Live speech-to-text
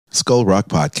Skull Rock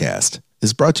Podcast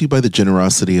is brought to you by the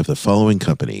generosity of the following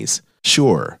companies.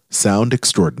 Shure, sound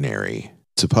extraordinary.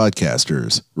 To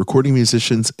podcasters, recording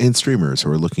musicians, and streamers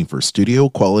who are looking for studio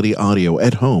quality audio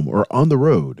at home or on the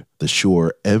road, the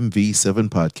Shure MV7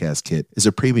 Podcast Kit is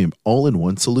a premium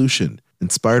all-in-one solution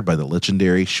inspired by the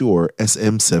legendary Shure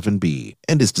SM7B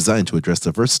and is designed to address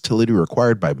the versatility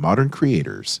required by modern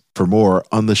creators. For more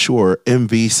on the Shure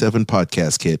MV7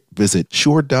 Podcast Kit, visit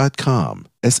shure.com,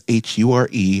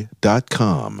 SHURE.com,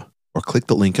 or click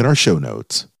the link in our show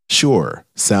notes. Shure,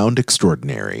 sound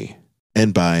extraordinary.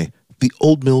 And by The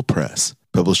Old Mill Press,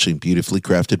 publishing beautifully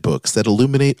crafted books that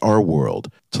illuminate our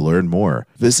world. To learn more,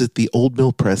 visit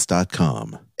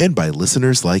theoldmillpress.com. And by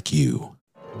listeners like you.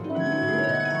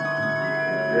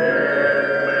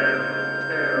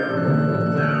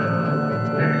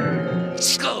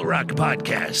 Skull Rock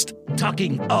Podcast,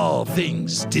 talking all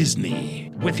things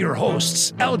Disney, with your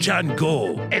hosts Aljon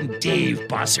Go and Dave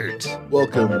Bossert.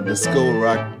 Welcome to Skull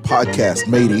Rock Podcast,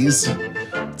 mateys.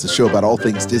 It's a show about all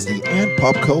things Disney and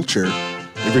pop culture.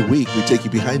 Every week, we take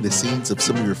you behind the scenes of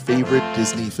some of your favorite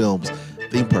Disney films,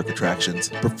 theme park attractions,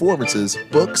 performances,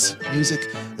 books,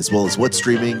 music, as well as what's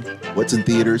streaming, what's in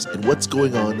theaters, and what's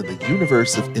going on in the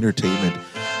universe of entertainment.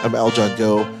 I'm Aljon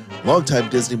Go, longtime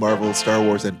Disney, Marvel, Star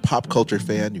Wars, and pop culture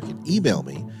fan. You can email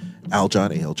me,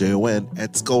 Aljon, ALJON,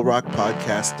 at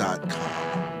skullrockpodcast.com.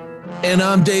 And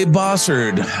I'm Dave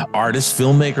Bossert, artist,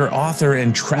 filmmaker, author,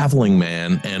 and traveling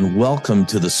man, and welcome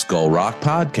to the Skull Rock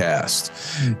Podcast.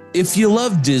 If you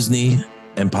love Disney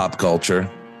and pop culture,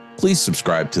 please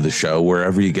subscribe to the show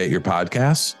wherever you get your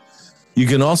podcasts. You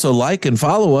can also like and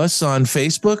follow us on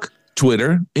Facebook,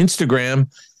 Twitter, Instagram,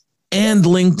 and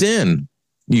LinkedIn.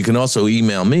 You can also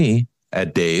email me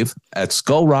at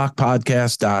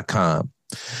dave@skullrockpodcast.com.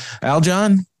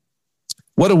 Aljon,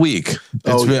 what a week.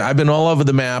 I've been all over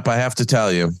the map, I have to tell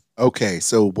you. Okay,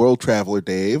 so world traveler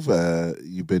Dave,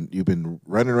 you've been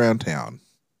running around town.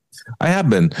 I have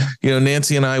been.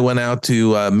 Nancy and I went out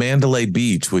to Mandalay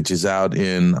Beach, which is out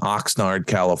in Oxnard,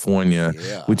 California,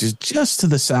 which is just to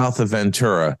the south of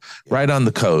Ventura, right on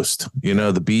the coast.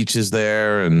 The beach is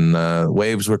there, and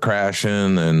waves were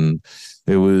crashing, and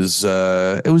it was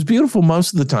beautiful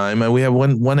most of the time. And we had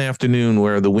one afternoon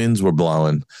where the winds were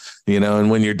blowing, and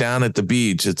when you're down at the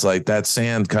beach, it's like that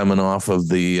sand coming off of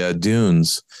the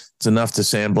dunes. It's enough to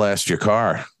sandblast your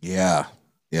car. Yeah,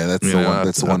 that's the one.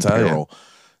 That's the one peril.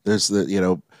 There's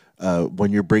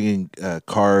when you're bringing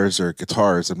cars or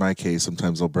guitars, in my case,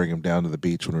 sometimes I'll bring them down to the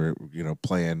beach when we're,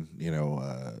 playing,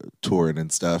 touring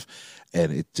and stuff.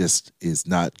 And it just is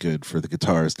not good for the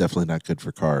guitars. Definitely not good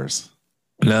for cars.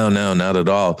 No, not at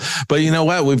all. But you know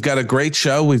what? We've got a great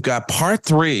show. We've got part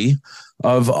 3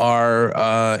 of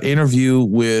our interview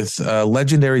with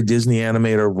legendary Disney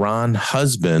animator Ron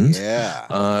Husband.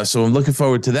 Yeah. So I'm looking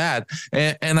forward to that.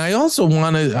 And I also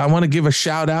want to give a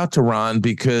shout out to Ron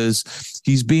because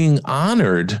he's being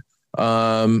honored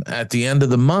at the end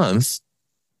of the month.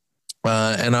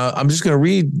 And I'm just going to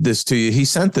read this to you. He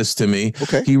sent this to me.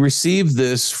 Okay. He received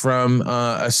this from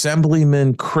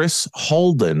Assemblyman Chris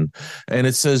Holden, and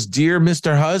it says, "Dear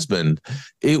Mr. Husband,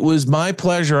 it was my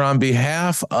pleasure on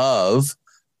behalf of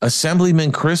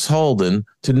Assemblyman Chris Holden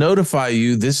to notify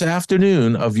you this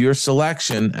afternoon of your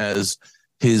selection as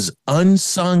his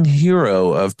unsung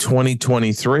hero of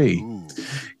 2023. Ooh.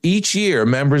 Each year,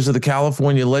 members of the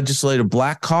California Legislative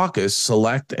Black Caucus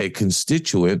select a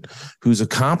constituent whose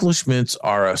accomplishments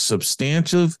are a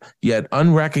substantive yet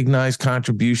unrecognized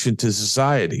contribution to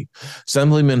society.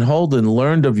 Assemblyman Holden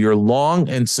learned of your long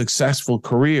and successful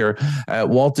career at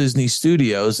Walt Disney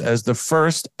Studios as the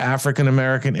first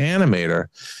African-American animator.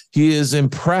 He is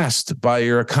impressed by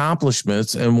your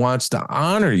accomplishments and wants to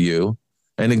honor you,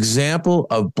 an example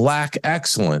of Black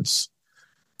excellence.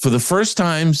 For the first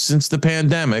time since the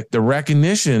pandemic, the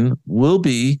recognition will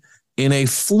be in a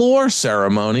floor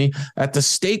ceremony at the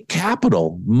state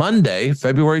capitol Monday,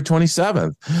 February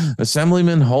 27th.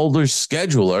 Assemblyman Holden's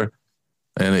scheduler,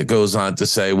 and it goes on to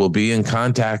say, will be in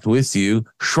contact with you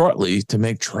shortly to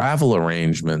make travel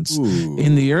arrangements. Ooh.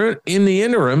 In the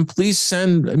interim, please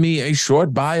send me a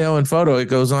short bio and photo. It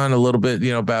goes on a little bit,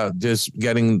 about just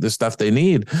getting the stuff they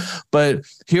need. But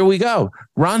here we go.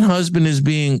 Ron Husband is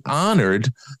being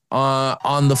honored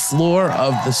on the floor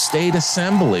of the state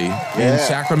assembly in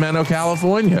Sacramento,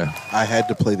 California. I had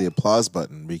to play the applause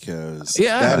button because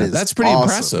that's pretty awesome.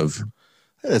 Impressive.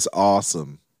 That is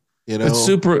awesome. It's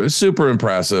super, super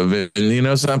impressive.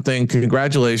 And something,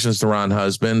 congratulations to Ron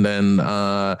Husband. And,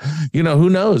 who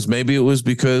knows? Maybe it was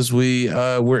because we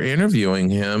were interviewing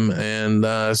him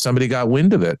and somebody got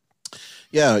wind of it.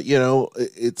 Yeah,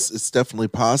 it's definitely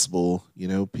possible.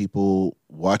 People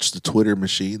watch the Twitter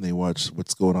machine, they watch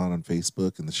what's going on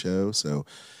Facebook and the show. So,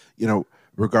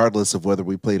 regardless of whether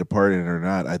we played a part in it or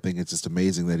not, I think it's just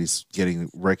amazing that he's getting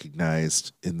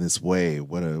recognized in this way.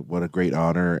 What a great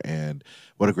honor, and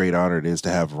what a great honor it is to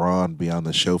have Ron be on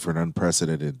the show for an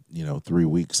unprecedented, 3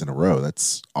 weeks in a row.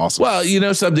 That's awesome.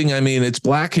 Well, something. I mean, it's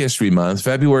Black History Month.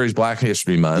 February is Black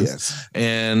History Month, Yes.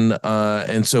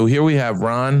 and so here we have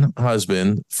Ron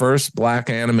Husband, first Black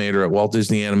animator at Walt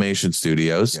Disney Animation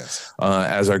Studios, Yes.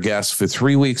 as our guest for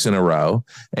 3 weeks in a row,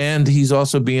 and he's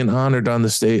also being honored on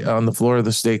the floor of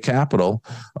the state capitol.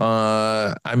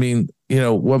 I mean,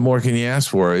 what more can you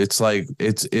ask for? It's like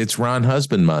it's Ron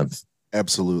Husband Month.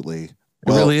 Absolutely.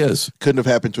 It really is. Couldn't have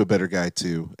happened to a better guy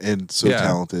too, and so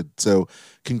talented. So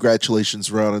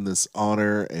congratulations, Ron, on this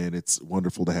honor, and it's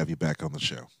wonderful to have you back on the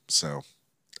show. So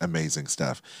amazing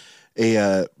stuff.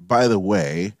 By the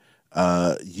way,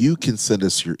 you can send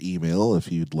us your email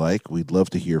if you'd like. We'd love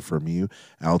to hear from you,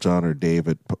 Aljon or Dave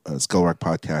at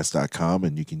skullrockpodcast.com,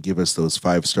 and you can give us those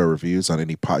 5-star reviews on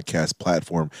any podcast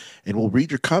platform, and we'll read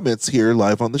your comments here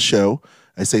live on the show.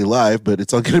 I say live, but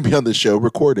it's all going to be on the show,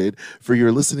 recorded for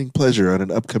your listening pleasure on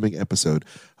an upcoming episode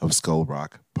of Skull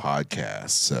Rock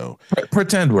Podcast. So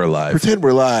pretend we're live. Pretend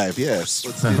we're live. Yes,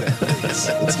 let's do that, please.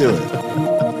 Let's do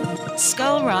it.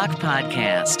 Skull Rock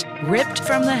Podcast, ripped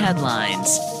from the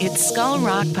headlines. It's Skull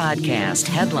Rock Podcast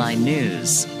headline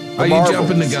news. Are you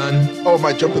jumping the gun? Oh, am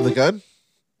I jumping the gun?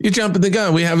 You're jumping the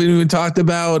gun. We haven't even talked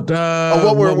about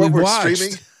what we're watched.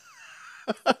 streaming.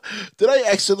 Did I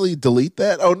accidentally delete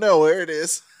that? Oh no, there it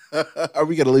is. Are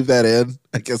we going to leave that in?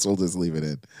 I guess we'll just leave it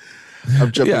in.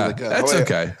 I'm jumping the gun. That's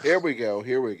okay. Here we go.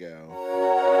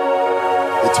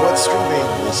 It's what's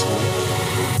streaming this week.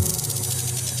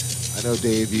 I know,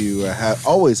 Dave, you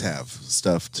always have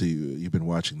stuff you've been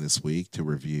watching this week to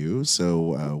review.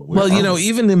 So,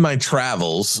 even in my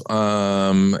travels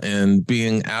and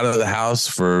being out of the house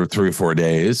for 3 or 4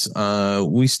 days,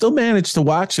 we still managed to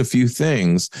watch a few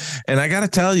things. And I got to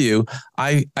tell you,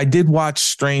 I did watch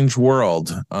Strange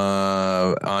World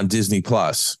on Disney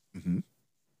Plus. Mm-hmm.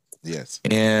 Yes.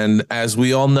 And as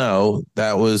we all know,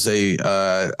 that was an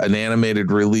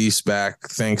animated release back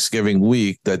Thanksgiving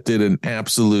week that did an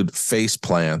absolute face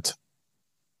plant.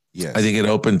 Yes. I think it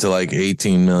opened to like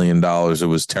 $18 million. It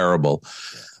was terrible.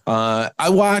 I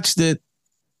watched it,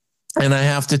 and I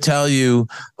have to tell you,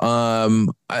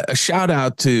 a shout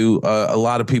out to a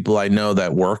lot of people I know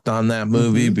that worked on that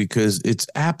movie, because it's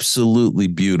absolutely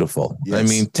beautiful. Yes. I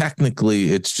mean,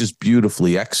 technically, it's just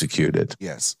beautifully executed.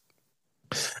 Yes.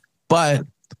 But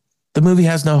the movie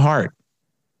has no heart.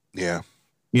 Yeah.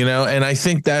 And I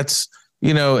think that's,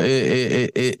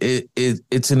 it's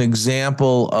an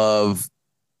example of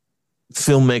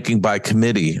filmmaking by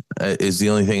committee, is the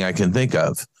only thing I can think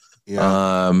of.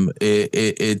 Yeah.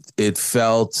 It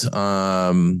felt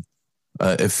a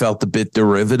bit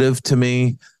derivative to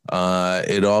me.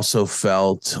 It also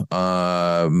felt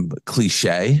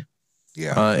cliche.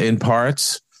 Yeah. In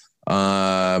parts.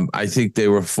 I think they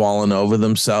were falling over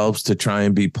themselves to try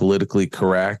and be politically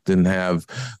correct and have,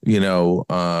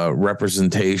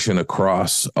 representation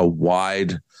across a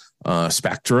wide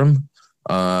spectrum.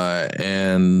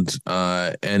 And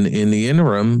in the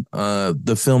interim,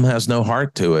 the film has no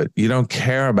heart to it. You don't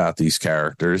care about these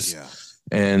characters. Yeah.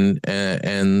 And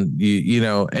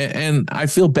I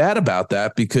feel bad about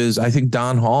that, because I think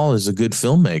Don Hall is a good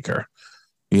filmmaker.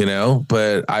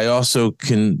 But I also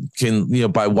can,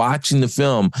 by watching the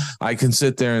film, I can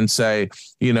sit there and say,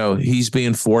 he's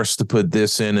being forced to put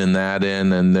this in and that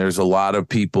in, and there's a lot of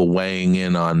people weighing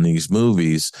in on these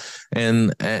movies.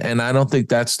 And I don't think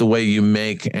that's the way you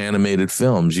make animated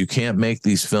films. You can't make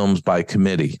these films by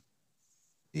committee.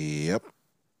 Yep.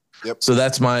 So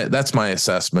that's my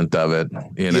assessment of it,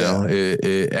 and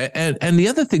the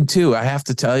other thing too, I have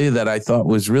to tell you, that I thought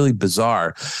was really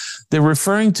bizarre. They're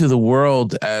referring to the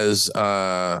world as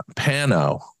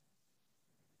Pano,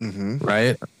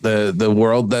 right? The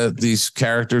world that these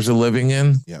characters are living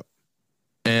in. Yep.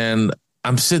 And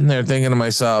I'm sitting there thinking to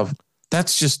myself,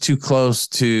 that's just too close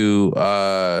to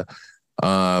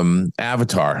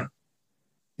Avatar.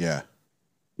 Yeah.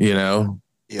 Yep.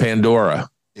 Pandora.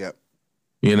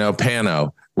 Yep.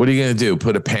 Pano. What are you going to do?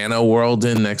 Put a Pano world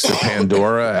in next to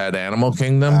Pandora at Animal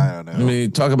Kingdom? I don't know. I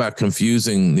mean, talk about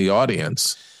confusing the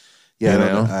audience. Yeah, I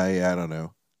don't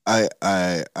know.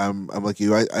 I'm like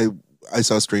you. I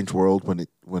saw Strange World when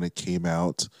it came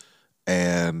out,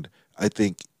 and I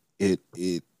think it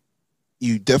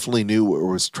you definitely knew what it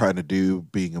was trying to do,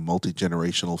 being a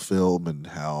multi-generational film, and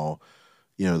how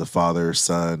the father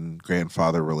son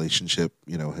grandfather relationship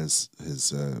has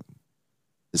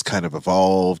is kind of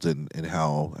evolved, and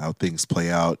how things play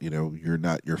out. You know, you're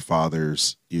not your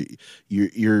father's.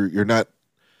 You're not,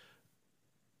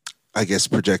 I guess,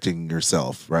 projecting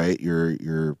yourself, right?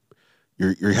 You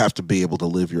have to be able to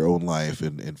live your own life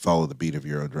and follow the beat of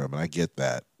your own drum. And I get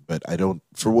that, but I don't,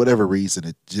 for whatever reason,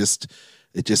 it just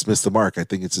missed the mark. I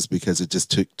think it's just because it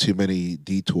just took too many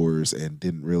detours and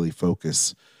didn't really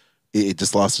focus. It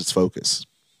just lost its focus.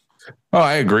 Oh,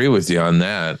 I agree with you on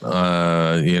that.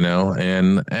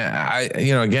 And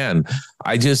again,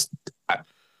 I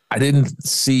didn't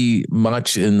see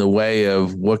much in the way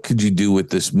of what could you do with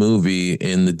this movie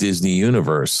in the Disney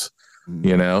universe.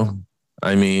 You know,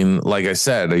 I mean, like I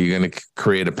said, are you going to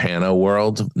create a Pano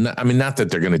world? I mean, not that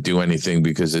they're going to do anything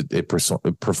because it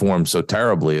performs so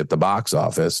terribly at the box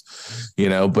office,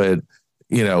 but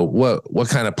what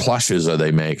kind of plushes are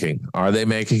they making? Are they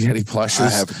making any plushes? I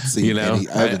haven't seen any.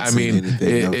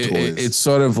 It's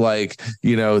sort of like,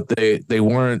 they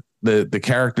weren't the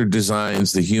character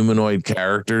designs, the humanoid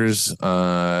characters.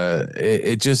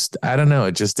 It just, I don't know.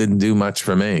 It just didn't do much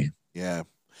for me. Yeah.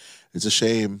 It's a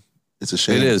shame. It's a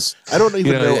shame. It is. I don't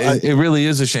even know. It really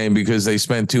is a shame because they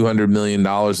spent $200 million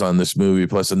on this movie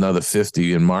plus another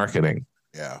 50 in marketing.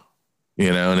 Yeah.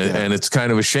 And it's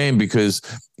kind of a shame because,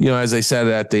 as I said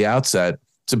at the outset,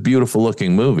 it's a beautiful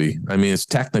looking movie. I mean, it's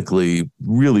technically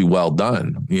really well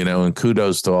done, and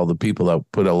kudos to all the people that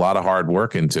put a lot of hard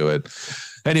work into it.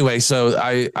 Anyway, so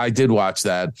I did watch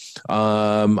that.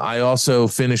 I also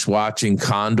finished watching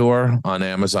Condor on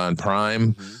Amazon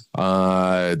Prime.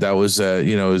 That was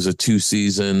it was a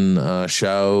 2-season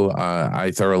show.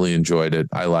 I thoroughly enjoyed it.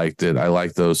 I liked it. I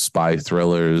like those spy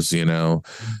thrillers,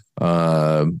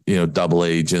 double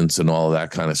agents and all of that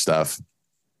kind of stuff.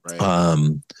 Right.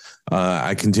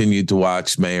 I continued to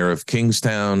watch Mayor of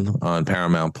Kingstown on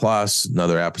Paramount Plus.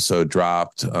 Another episode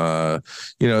dropped.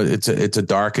 It's a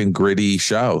dark and gritty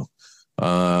show.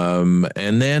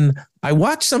 And then I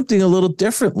watched something a little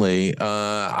differently.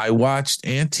 I watched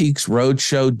Antiques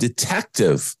Roadshow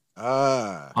Detective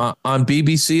on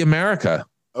BBC America.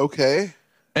 Okay.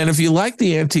 And if you like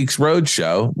the Antiques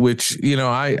Roadshow, which,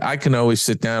 I can always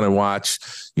sit down and watch,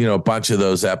 a bunch of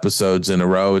those episodes in a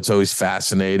row. It's always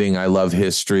fascinating. I love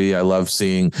history. I love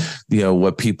seeing,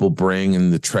 what people bring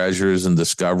and the treasures and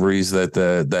discoveries that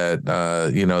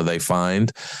they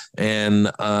find. And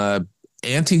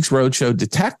Antiques Roadshow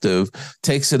Detective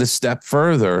takes it a step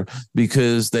further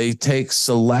because they take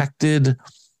selected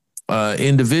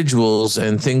individuals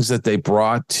and things that they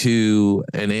brought to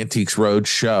an Antiques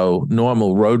Roadshow,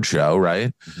 normal roadshow,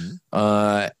 right?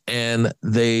 Mm-hmm. And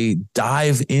they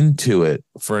dive into it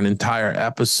for an entire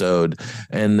episode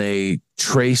and they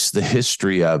trace the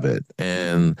history of it.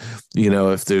 And,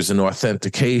 if there's an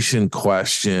authentication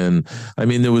question, I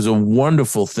mean, there was a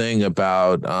wonderful thing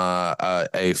about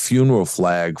a funeral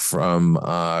flag from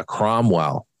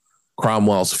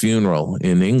Cromwell's funeral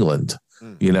in England.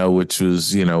 Which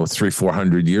was,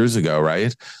 300-400 years ago.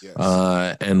 Right.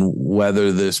 Yes. And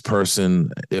whether this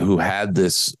person who had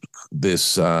this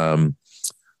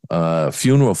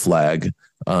funeral flag,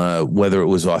 whether it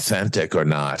was authentic or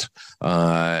not.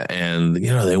 And,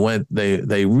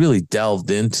 they really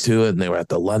delved into it and they were at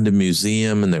the London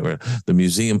Museum and the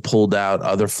museum pulled out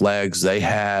other flags they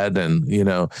had. And,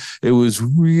 it was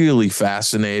really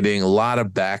fascinating. A lot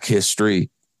of back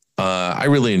history. I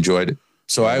really enjoyed it.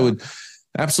 So I would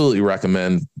absolutely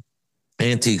recommend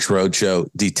Antiques Roadshow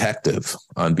Detective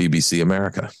on BBC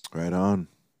America. Right on.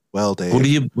 Well, Dave. What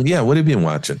have you been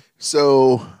watching?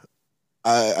 So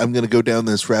I'm going to go down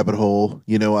this rabbit hole.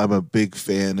 I'm a big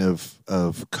fan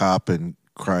of cop and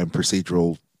crime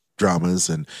procedural dramas,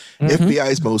 and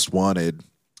FBI's Most Wanted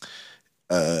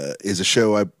is a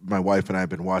show my wife and I have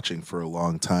been watching for a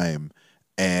long time,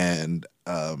 and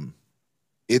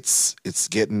it's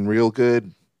getting real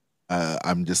good.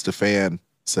 I'm just a fan.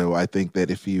 So I think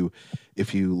that if you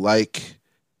like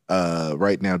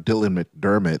right now Dylan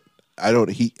McDermott,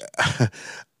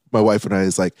 my wife and I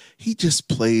is like, he just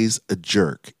plays a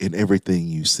jerk in everything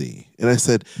you see. And I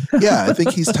said, yeah, I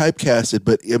think he's typecasted,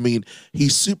 but I mean,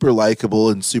 he's super likable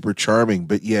and super charming,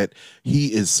 but yet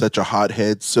he is such a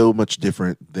hothead, so much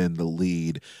different than the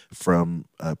lead from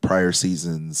prior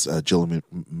seasons, Gillian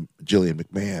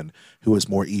McMahon, who was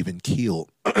more even keel.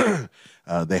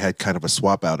 They had kind of a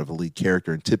swap out of a lead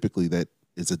character, and typically that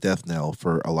is a death knell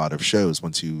for a lot of shows.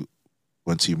 Once you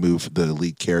move the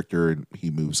lead character and he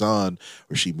moves on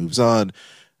or she moves on,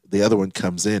 the other one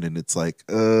comes in and it's like,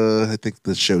 I think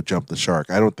the show jumped the shark.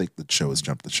 I don't think the show has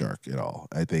jumped the shark at all.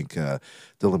 I think Dylan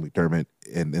McDermott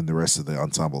and the rest of the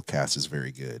ensemble cast is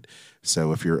very good.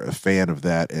 So if you're a fan of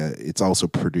that, it's also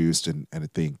produced and I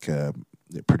think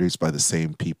produced by the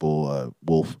same people,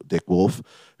 Dick Wolf,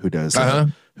 who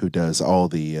does all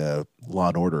the Law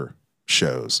and Order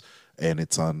shows. And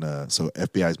it's on, so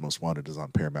FBI's Most Wanted is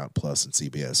on Paramount Plus and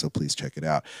CBS, so please check it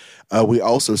out. We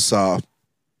also saw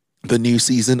the new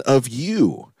season of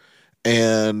You.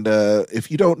 And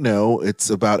if you don't know, it's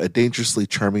about a dangerously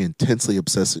charming, intensely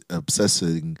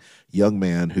obsessing young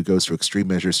man who goes to extreme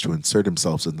measures to insert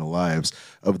himself in the lives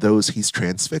of those he's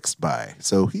transfixed by.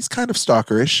 So he's kind of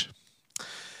stalkerish.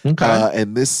 Okay.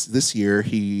 And this year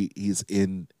he's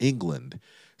in England.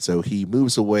 So he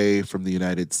moves away from the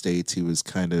United States. He was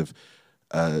kind of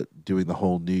doing the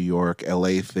whole New York,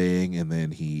 LA thing, and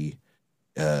then he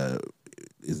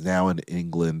is now in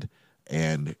England,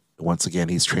 and once again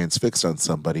he's transfixed on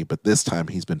somebody, but this time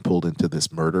he's been pulled into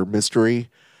this murder mystery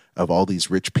of all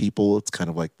these rich people. It's kind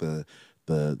of like the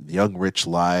young rich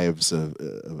lives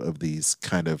of these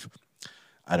kind of,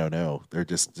 I don't know, they're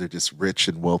just rich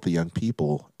and wealthy young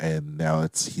people, and now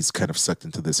he's kind of sucked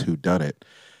into this whodunit,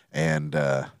 and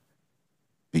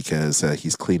because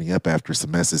he's cleaning up after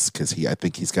some messes because I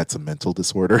think he's got some mental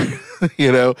disorder.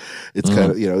 It's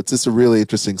kind of, it's just a really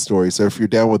interesting story. So if you're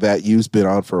down with that, You's been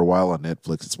on for a while on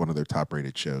Netflix. It's one of their top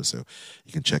rated shows, so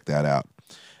you can check that out.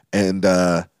 And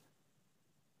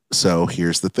so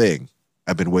here's the thing.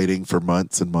 I've been waiting for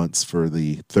months and months for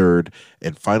the third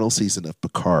and final season of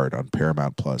Picard on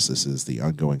Paramount Plus. This is the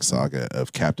ongoing saga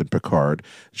of Captain Picard,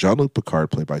 Jean-Luc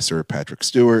Picard, played by Sir Patrick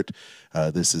Stewart.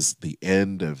 This is the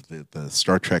end of the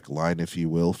Star Trek line, if you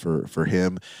will, for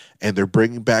him. And they're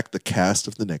bringing back the cast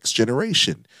of The Next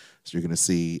Generation. So you're going to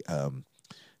see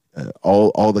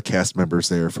all the cast members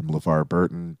there, from LeVar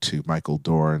Burton to Michael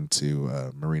Dorn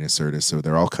to Marina Sirtis. So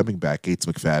they're all coming back. Gates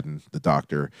McFadden, the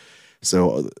Doctor.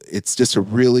 So it's just a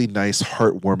really nice,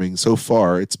 heartwarming. So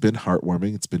far, it's been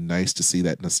heartwarming. It's been nice to see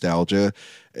that nostalgia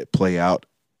play out,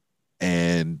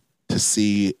 and to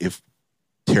see if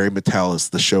Terry Matalas,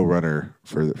 the showrunner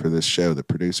for this show, the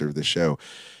producer of this show,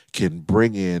 can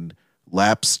bring in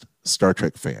lapsed Star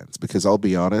Trek fans. Because I'll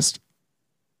be honest,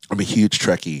 I'm a huge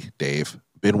Trekkie, Dave.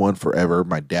 Been one forever.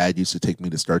 My dad used to take me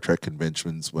to Star Trek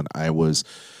conventions when I was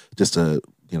just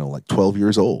like 12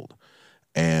 years old,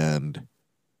 and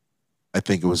I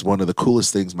think it was one of the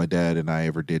coolest things my dad and I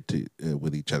ever did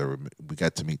with each other. We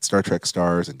got to meet Star Trek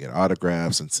stars and get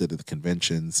autographs and sit at the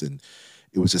conventions, and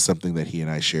it was just something that he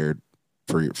and I shared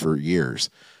for years.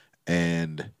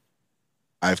 And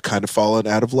I've kind of fallen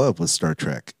out of love with Star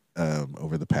Trek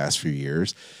over the past few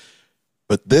years.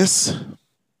 But this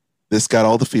got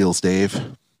all the feels,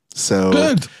 Dave. So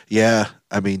good. Yeah,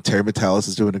 I mean, Terry Matalas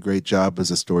is doing a great job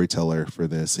as a storyteller for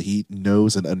this. He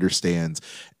knows and understands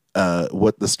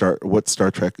what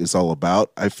Star Trek is all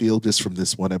about. I feel, just from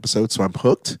this one episode, so I'm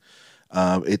hooked.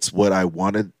 It's what I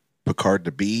wanted Picard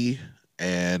to be,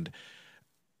 and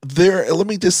let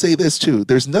me just say this too.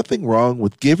 There's nothing wrong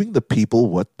with giving the people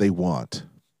what they want.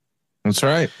 That's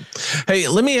right. Hey,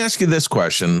 let me ask you this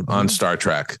question on Star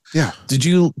Trek. Yeah. Did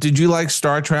you like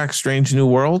Star Trek Strange New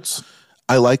Worlds?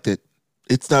 I liked it.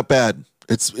 It's not bad.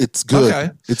 It's good.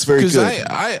 Okay. It's very good.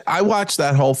 Because I watched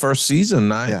that whole first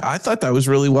season. I thought that was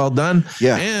really well done.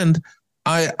 Yeah. And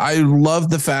I love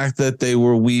the fact that they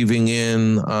were weaving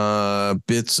in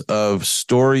bits of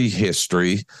story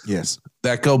history. Yes.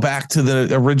 That go back to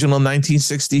the original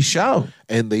 1960s show.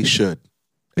 And they should.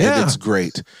 Yeah. And it's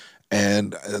great.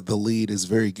 And the lead is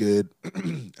very good.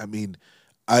 I mean,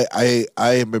 I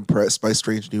am impressed by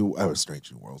Strange New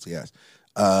Worlds. Yes.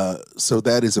 So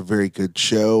that is a very good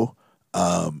show.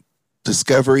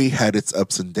 Discovery had its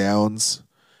ups and downs,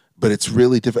 but it's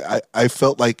really different. I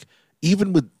felt like,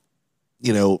 even with,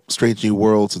 Strange New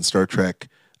Worlds and Star Trek,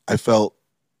 I felt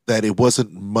that it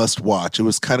wasn't must watch. It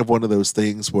was kind of one of those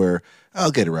things where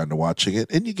I'll get around to watching it,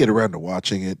 and you get around to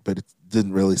watching it, but it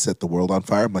didn't really set the world on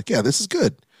fire. I'm like, yeah, this is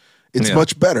good. It's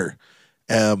much better.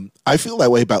 I feel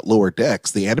that way about Lower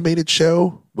Decks, the animated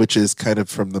show, which is kind of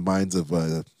from the minds of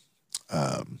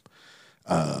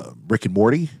Rick and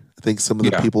Morty. I think some of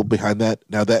the people behind that.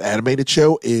 Now, that animated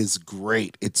show is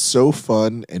great. It's so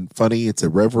fun and funny. It's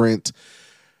irreverent.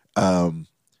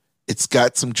 It's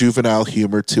got some juvenile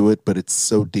humor to it, but it's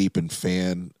so deep in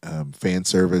fan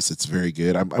service. It's very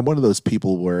good. I'm one of those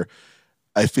people where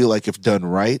I feel like, if done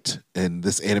right, and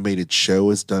this animated show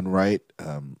is done right,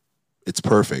 it's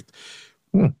perfect.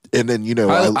 And then,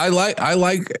 I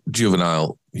like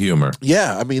juvenile humor.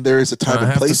 Yeah, I mean, there is a time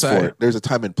and place for it. There's a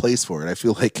time and place for it. I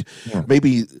feel like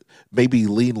maybe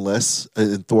lean less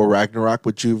in Thor Ragnarok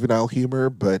with juvenile humor,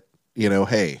 but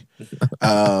hey,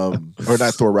 or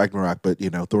not Thor Ragnarok, but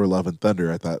Thor Love and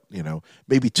Thunder. I thought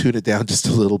maybe tune it down just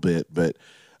a little bit, but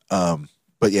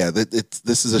yeah,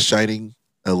 this is a shining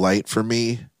light for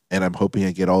me, and I'm hoping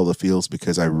I get all the feels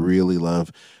because I really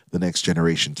love the Next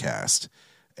Generation cast.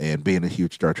 And being a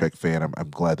huge Star Trek fan, I'm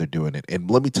glad they're doing it.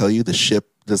 And let me tell you, the ship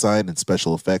design and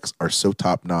special effects are so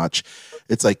top notch.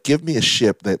 It's like, give me a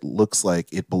ship that looks like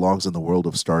it belongs in the world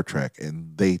of Star Trek,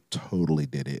 and they totally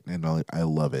did it. And I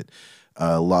love it.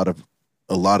 A lot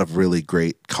of really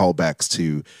great callbacks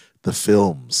to the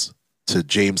films, to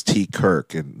James T.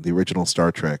 Kirk and the original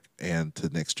Star Trek, and to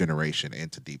Next Generation,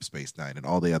 and to Deep Space Nine, and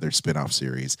all the other spin-off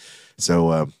series.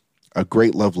 So a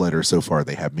great love letter so far.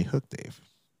 They have me hooked, Dave.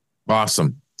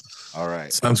 Awesome. All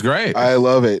right. Sounds great. I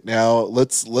love it. Now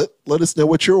let us know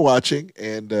what you're watching,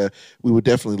 and we would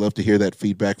definitely love to hear that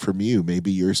feedback from you. Maybe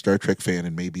you're a Star Trek fan,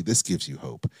 and maybe this gives you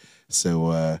hope.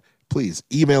 So please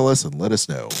email us and let us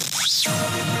know.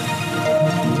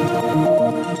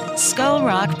 Skull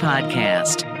Rock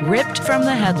Podcast, ripped from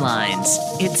the headlines.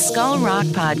 It's Skull Rock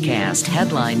Podcast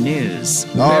headline news.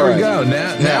 There we go.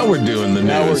 Now we're doing the news.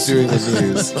 Now we're doing the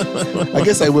news. I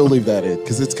guess I will leave that in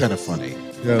because it's kind of funny.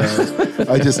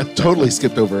 I just totally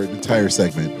skipped over an entire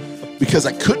segment because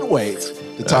I couldn't wait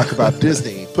to talk about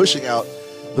Disney pushing out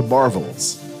the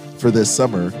Marvels for this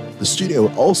summer. The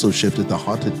studio also shifted the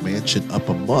Haunted Mansion up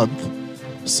a month.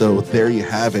 So there you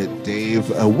have it, Dave.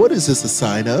 What is this a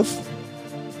sign of?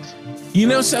 You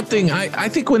know something? I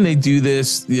think when they do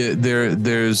this,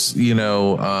 there's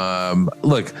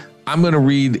look, I'm going to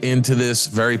read into this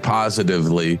very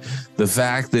positively. The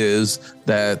fact is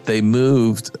that they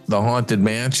moved the Haunted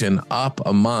Mansion up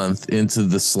a month into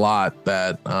the slot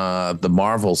that the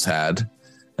Marvels had,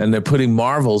 and they're putting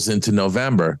Marvels into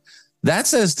November. That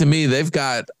says to me they've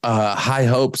got high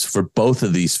hopes for both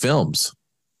of these films.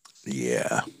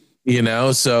 Yeah.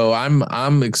 So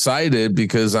I'm excited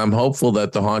because I'm hopeful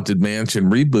that the Haunted Mansion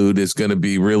reboot is going to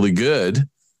be really good,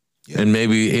 and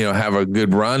maybe, have a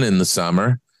good run in the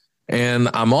summer. And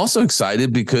I'm also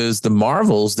excited because the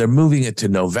Marvels, they're moving it to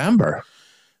November,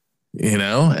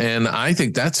 and I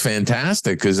think that's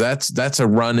fantastic because that's a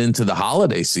run into the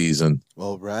holiday season.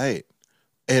 Well, right.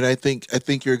 And I think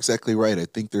you're exactly right. I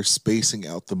think they're spacing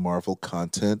out the Marvel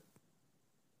content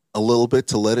a little bit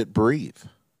to let it breathe.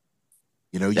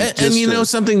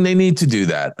 Something, they need to do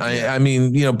that. I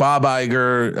mean, Bob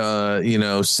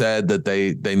Iger, said that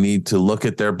they need to look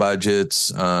at their budgets.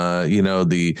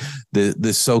 The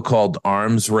so-called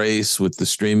arms race with the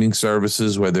streaming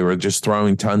services where they were just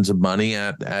throwing tons of money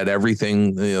at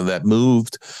everything that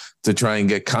moved to try and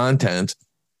get content.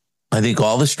 I think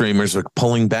all the streamers are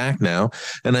pulling back now,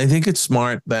 and I think it's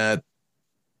smart that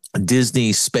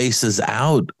Disney spaces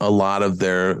out a lot of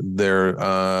their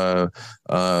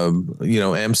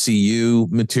MCU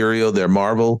material, their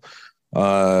Marvel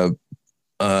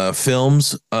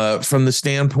films, from the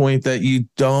standpoint that you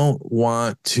don't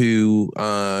want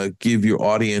to give your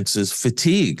audiences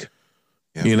fatigue.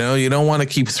 Yeah. You don't want to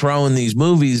keep throwing these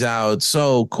movies out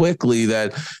so quickly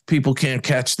that people can't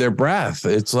catch their breath.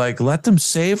 It's like, let them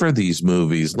savor these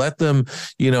movies. Let them,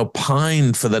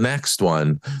 pine for the next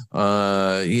one.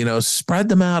 Spread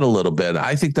them out a little bit.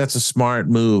 I think that's a smart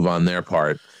move on their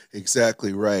part.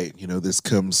 Exactly right. This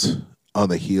comes on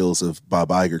the heels of Bob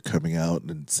Iger coming out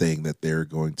and saying that they're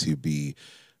going to be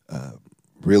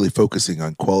really focusing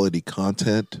on quality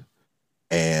content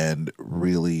and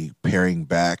really paring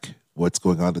back what's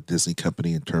going on at Disney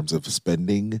Company in terms of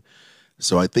spending.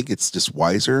 So I think it's just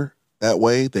wiser that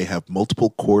way. They have multiple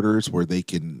quarters where they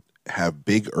can have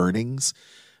big earnings.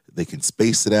 They can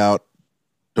space it out.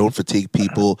 Don't fatigue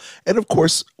people. And of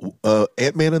course,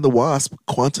 Ant-Man and the Wasp,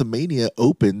 Quantumania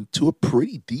opened to a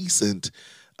pretty decent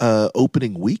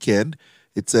opening weekend.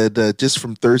 It said just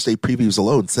from Thursday previews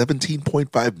alone,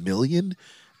 17.5 million.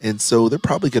 And so they're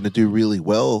probably going to do really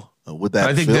well with that.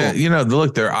 I think film. that,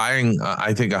 look, they're eyeing,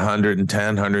 I think,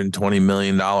 $120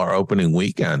 million opening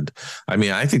weekend. I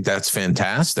mean, I think that's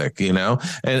fantastic,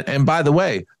 and by the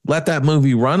way, let that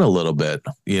movie run a little bit,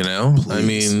 Please. I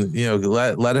mean,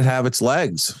 let it have its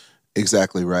legs.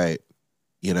 Exactly right.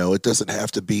 It doesn't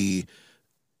have to be,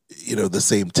 the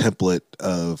same template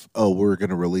of, we're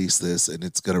going to release this and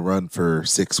it's going to run for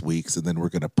 6 weeks and then we're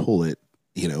going to pull it,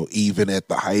 even at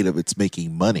the height of its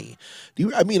making money.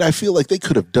 I feel like they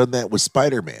could have done that with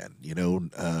Spider-Man.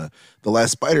 The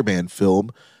last Spider-Man film,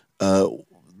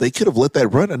 they could have let that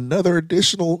run another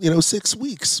additional, 6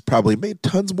 weeks, probably made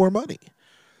tons more money.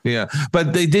 Yeah,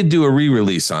 but they did do a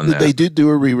re-release on that. They did do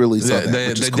a re-release on that.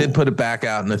 They cool. did put it back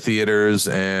out in the theaters,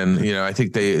 and I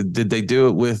think they do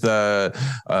it with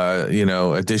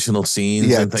additional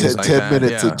scenes and things like 10 that.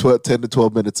 Minutes and 10 to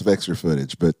 12 minutes of extra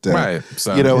footage. But right,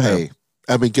 so, hey.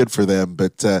 I mean, good for them,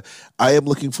 but I am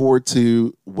looking forward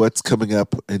to what's coming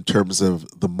up in terms of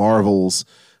the Marvels.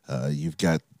 You've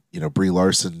got Brie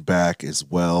Larson back as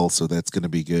well, so that's going to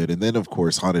be good. And then, of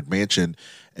course, Haunted Mansion,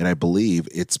 and I believe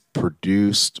it's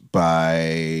produced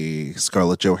by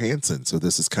Scarlett Johansson. So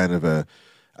this is kind of I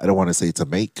don't want to say it's a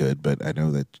make good, but I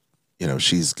know that,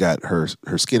 she's got her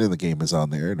skin in the game is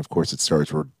on there. And, of course, it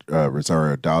stars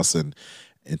Rosario Dawson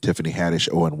and Tiffany Haddish,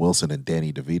 Owen Wilson, and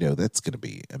Danny DeVito. That's going to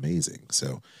be amazing.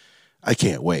 So I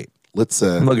can't wait. Let's.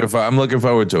 I'm looking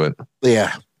forward to it.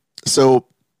 Yeah. So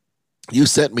you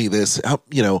sent me this.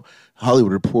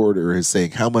 Hollywood Reporter is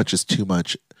saying how much is too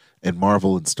much, and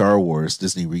Marvel and Star Wars.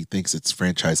 Disney rethinks its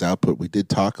franchise output. We did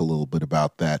talk a little bit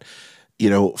about that.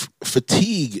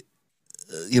 Fatigue.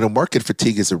 Market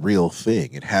fatigue is a real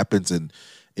thing. It happens in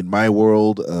my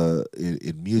world,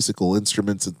 in musical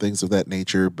instruments and things of that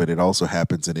nature, but it also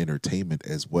happens in entertainment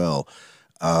as well.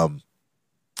 Do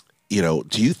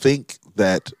you think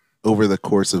that over the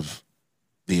course of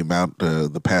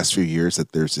the past few years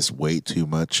that there's just way too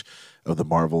much of the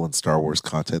Marvel and Star Wars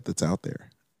content that's out there?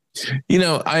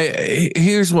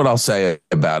 Here's what I'll say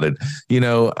about it.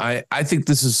 I think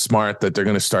this is smart that they're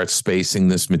going to start spacing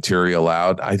this material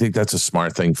out. I think that's a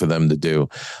smart thing for them to do.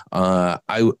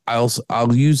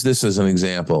 I'll use this as an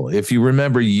example. If you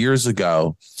remember years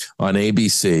ago on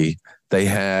ABC, they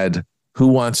had Who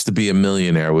Wants to Be a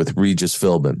Millionaire with Regis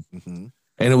Philbin. Mm-hmm.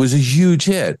 And it was a huge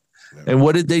hit. And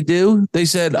what did they do? They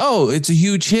said, "Oh, it's a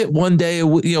huge hit one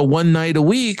night a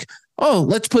week. Oh,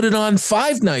 let's put it on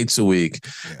 5 nights a week."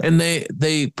 Yeah. And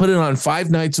they put it on 5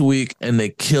 nights a week, and they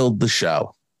killed the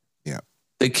show. Yeah,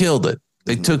 they killed it.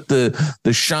 They took the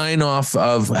shine off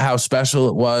of how special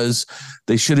it was.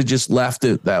 They should have just left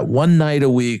it that one night a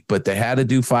week, but they had to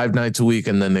do 5 nights a week,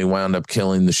 and then they wound up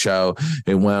killing the show.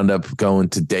 It wound up going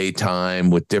to daytime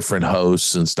with different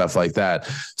hosts and stuff like that.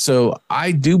 So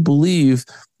I do believe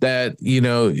that,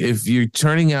 if you're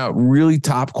turning out really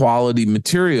top quality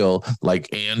material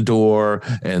like Andor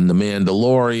and The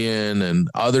Mandalorian and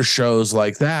other shows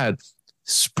like that,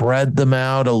 spread them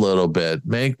out a little bit,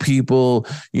 make people,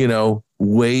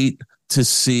 wait to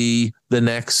see the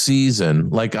next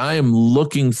season. Like, I am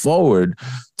looking forward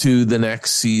to the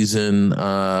next season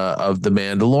of The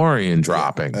Mandalorian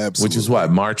dropping, which is what,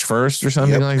 March 1st or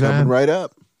something like that? Coming right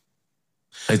up.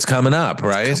 It's coming up,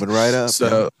 right? It's coming right up.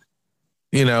 So,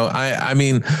 I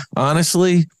mean,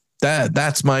 honestly,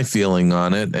 that's my feeling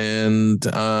on it. And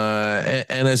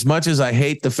as much as I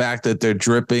hate the fact that they're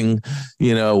dripping,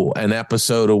 an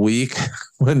episode a week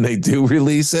when they do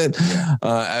release it,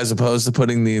 as opposed to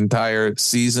putting the entire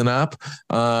season up,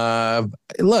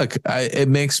 it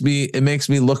makes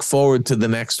me look forward to the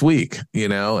next week,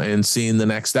 and seeing the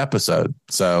next episode.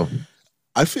 So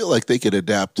I feel like they could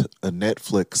adapt a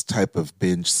Netflix type of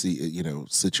binge,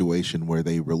 situation where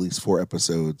they release 4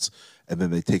 episodes and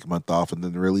then they take a month off and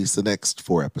then release the next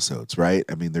 4 episodes, right?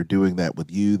 I mean, they're doing that with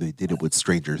you. They did it with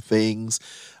Stranger Things.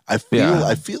 I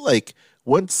feel like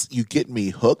once you get me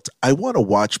hooked, I want to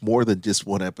watch more than just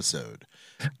one episode.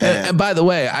 And by the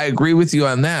way, I agree with you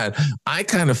on that. I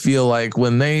kind of feel like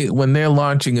when they're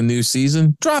launching a new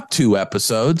season, drop 2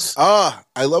 episodes. I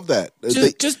love that.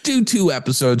 Just do 2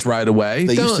 episodes right away.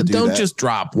 Don't just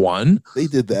drop 1. They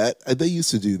did that. They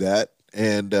used to do that.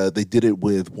 And they did it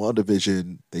with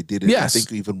WandaVision. They did it, I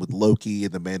think, even with Loki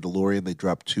and The Mandalorian. They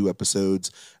dropped 2 episodes.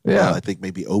 I think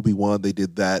maybe Obi-Wan, they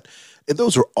did that. And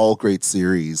those are all great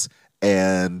series.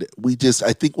 And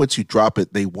I think once you drop it,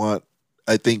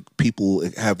 I think people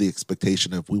have the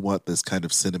expectation of, we want this kind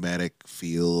of cinematic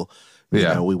feel.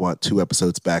 We want 2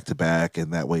 episodes back to back,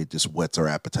 and that way it just whets our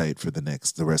appetite for the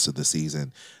rest of the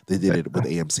season. They did it with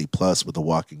AMC Plus with The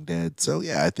Walking Dead. So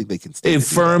I think they can It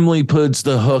firmly puts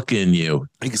the hook in you.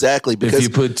 Exactly. Because if you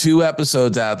put 2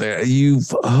 episodes out there,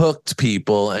 you've hooked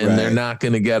people, and they're not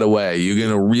going to get away. You're going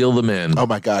to reel them in. Oh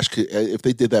my gosh. If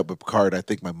they did that with Picard, I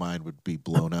think my mind would be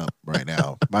blown up right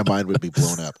now. My mind would be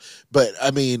blown up. But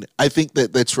I mean, I think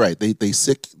that's right. They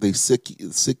sick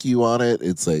you on it.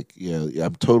 It's like,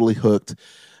 I'm totally hooked.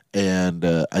 And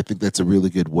I think that's a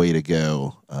really good way to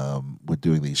go with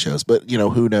doing these shows. But,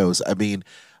 who knows? I mean,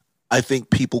 I think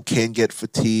people can get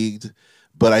fatigued,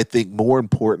 but I think more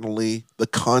importantly, the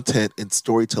content and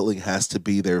storytelling has to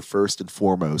be there first and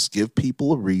foremost. Give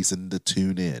people a reason to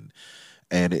tune in.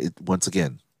 And once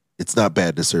again, it's not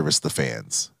bad to service the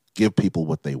fans. Give people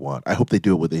what they want. I hope they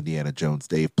do it with Indiana Jones,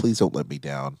 Dave. Please don't let me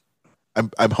down.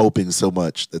 I'm hoping so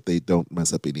much that they don't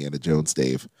mess up Indiana Jones,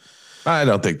 Dave. I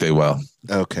don't think they will.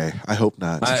 Okay. I hope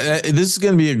not. This is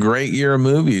going to be a great year of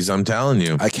movies. I'm telling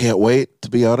you. I can't wait, to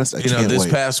be honest. I can't wait.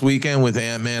 This past weekend with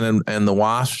Ant-Man and the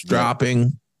Wasp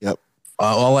dropping. Yep.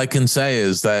 All I can say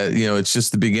is that, it's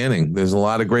just the beginning. There's a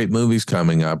lot of great movies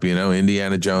coming up,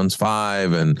 Indiana Jones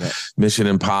 5 and Mission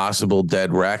Impossible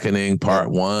Dead Reckoning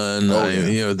Part 1.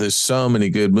 There's so many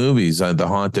good movies. The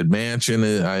Haunted Mansion,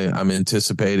 I'm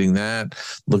anticipating that.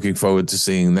 Looking forward to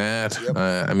seeing that.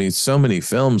 So many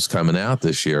films coming out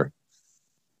this year.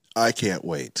 I can't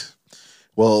wait.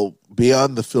 Well,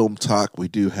 beyond the film talk, we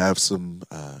do have some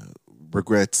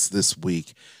regrets this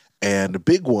week. And a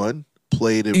big one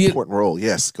played an important role.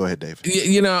 Yes, go ahead, Dave.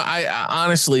 I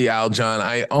honestly, Aljon,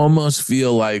 I almost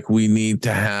feel like we need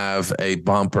to have a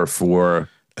bumper for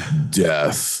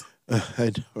death.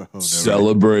 I know,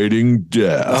 celebrating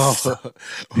death.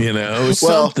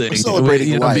 Something.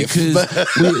 Celebrating life.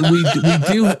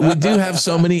 Because we do have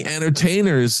so many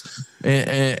entertainers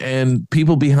and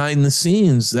people behind the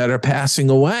scenes that are passing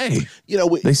away.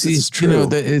 This is true.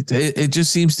 It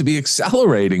just seems to be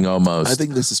accelerating almost. I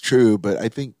think this is true, but I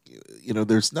think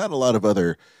there's not a lot of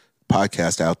other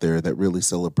podcasts out there that really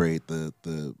celebrate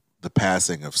the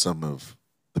passing of some of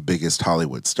the biggest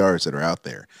Hollywood stars that are out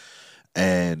there.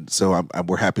 And so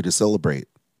we're happy to celebrate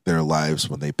their lives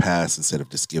when they pass instead of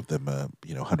just give them a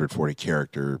 140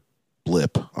 character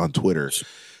blip on Twitter.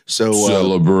 So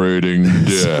celebrating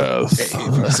death.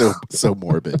 So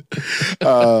morbid.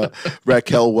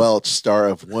 Raquel Welch, star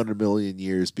of 1 Million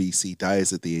Years BC,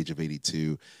 dies at the age of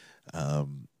 82.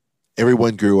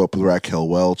 Everyone grew up with Raquel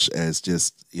Welch as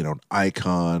just, an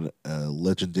icon, a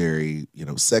legendary,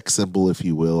 sex symbol, if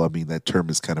you will. I mean, that term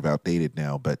is kind of outdated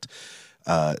now, but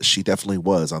she definitely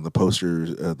was on the poster,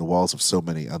 of the walls of so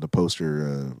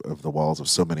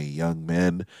many young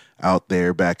men out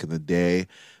there back in the day.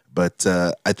 But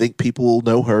I think people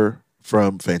know her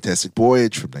from Fantastic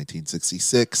Voyage from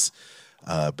 1966,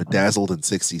 Bedazzled in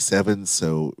 67.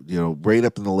 So, right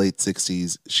up in the late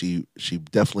 60s, she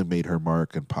definitely made her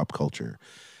mark in pop culture.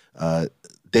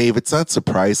 Dave, it's not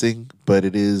surprising, but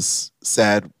it is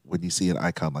sad when you see an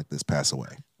icon like this pass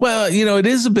away. Well, it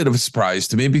is a bit of a surprise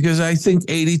to me because I think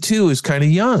 82 is kind of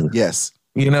young. Yes.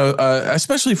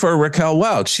 Especially for Raquel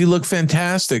Welch. She looked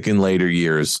fantastic in later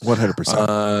years.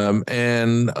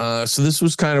 100%. So this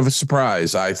was kind of a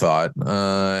surprise, I thought.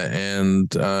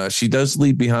 And she does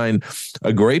leave behind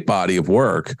a great body of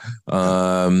work.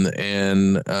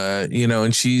 And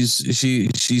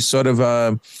she's sort of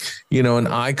an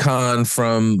icon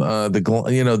from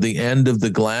the end of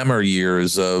the glamour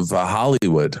years of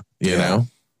Hollywood, you know?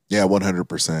 Yeah,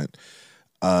 100%.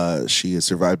 She is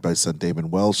survived by son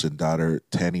Damon Welch and daughter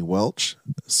Tanny Welch.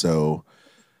 So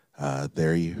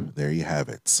there you have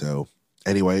it. So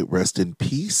anyway, rest in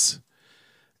peace.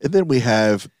 And then we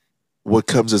have what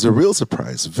comes as a real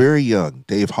surprise. Very young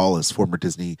Dave Hollis, former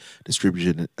Disney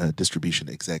distribution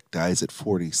exec, dies at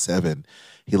 47.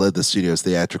 He led the studio's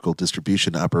theatrical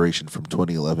distribution operation from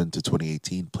 2011 to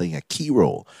 2018, playing a key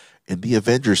role in the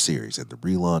Avengers series and the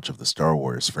relaunch of the Star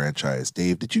Wars franchise.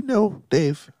 Dave, did you know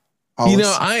Dave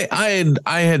Hollis?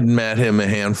 I had met him a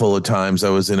handful of times. I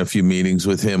was in a few meetings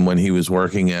with him when he was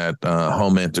working at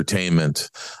Home Entertainment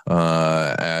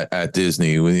at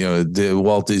Disney. The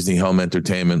Walt Disney Home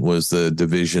Entertainment was the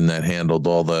division that handled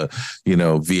all the,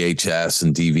 VHS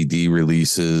and DVD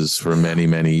releases for many,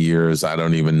 many years. I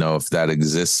don't even know if that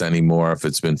exists anymore, if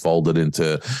it's been folded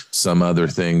into some other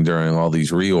thing during all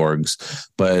these reorgs.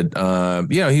 But,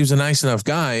 he was a nice enough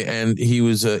guy, and he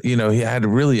was, he had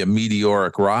really a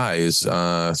meteoric rise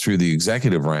through the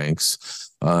executive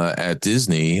ranks at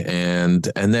Disney, and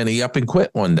then he up and quit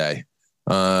one day.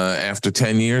 After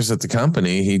 10 years at the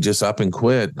company, he just up and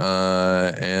quit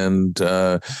and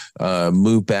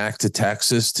moved back to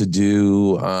Texas to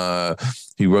do.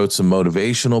 He wrote some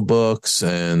motivational books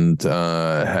and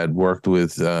had worked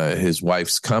with his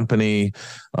wife's company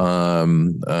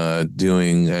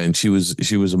doing, and she was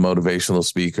a motivational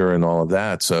speaker and all of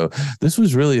that. So this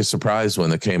was really a surprise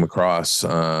when it came across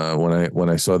when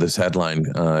I saw this headline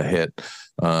hit.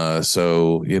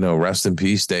 So, rest in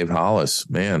peace, Dave Hollis,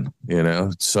 man,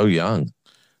 so young.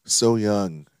 So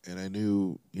young. And I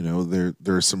knew,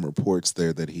 there are some reports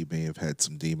there that he may have had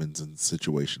some demons and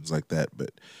situations like that.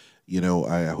 But,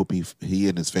 I hope he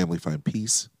and his family find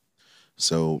peace.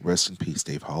 So rest in peace,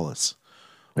 Dave Hollis.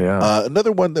 Yeah.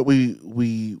 Another one that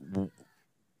we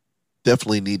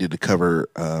definitely needed to cover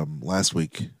last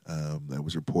week that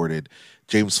was reported.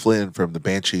 James Flynn from the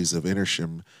Banshees of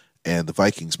Inisherin and the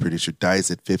Vikings producer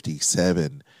dies at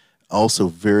 57. Also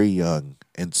very young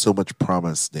and so much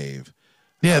promise, Dave.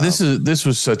 Yeah, this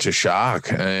was such a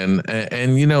shock, and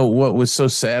you know what was so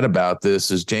sad about this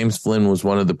is James Flynn was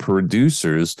one of the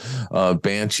producers of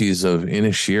Banshees of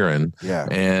Inisherin, Yeah.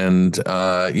 and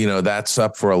you know that's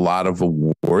up for a lot of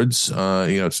awards. You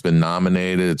know, it's been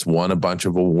nominated, it's won a bunch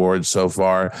of awards so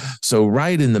far. So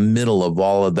right in the middle of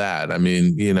all of that, I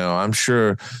mean, you know, I'm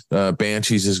sure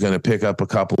Banshees is going to pick up a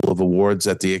couple of awards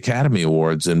at the Academy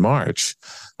Awards in March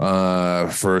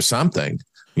for something.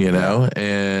 You know,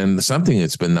 and something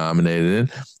that's been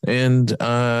nominated in.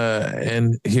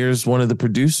 And here's one of the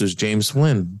producers, James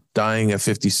Flynn, dying at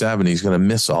 57. He's going to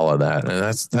miss all of that. And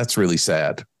that's really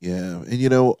sad. Yeah. And, you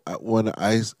know, when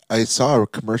I saw a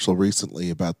commercial recently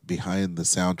about behind the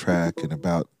soundtrack and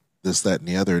about this, that, and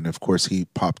the other. And, of course, he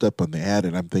popped up on the ad.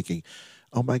 And I'm thinking,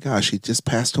 oh, my gosh, he just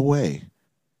passed away.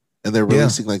 And they're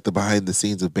releasing, like, the behind the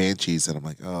scenes of Banshees. And I'm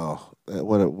like, oh,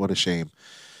 what a shame.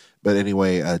 But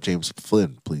anyway, James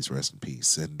Flynn, please rest in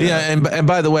peace. And and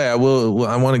by the way, I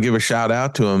want to give a shout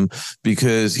out to him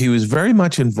because he was very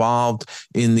much involved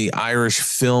in the Irish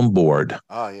Film Board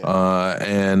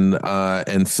and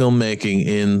filmmaking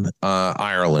in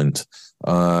Ireland.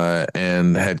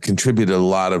 And had contributed a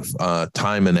lot of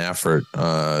time and effort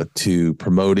to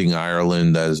promoting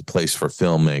Ireland as a place for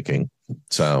filmmaking.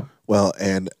 So well,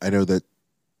 and I know that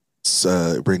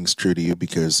rings true to you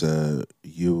because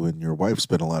you and your wife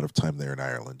spent a lot of time there in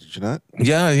Ireland. Did you not?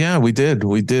 Yeah, we did.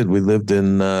 We lived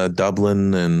in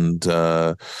Dublin and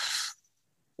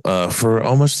for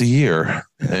almost a year,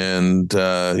 and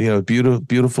you know,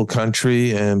 beautiful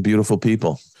country and beautiful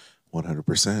people.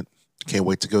 100%. Can't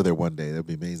wait to go there one day. That'd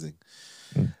be amazing.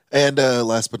 And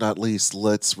last but not least,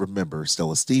 let's remember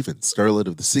Stella Stevens, starlet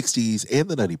of the 60s and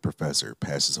The Nutty Professor,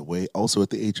 passes away also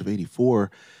at the age of 84.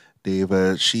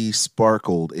 Dave, she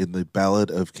sparkled in The Ballad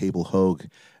of Cable Hogue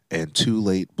and Too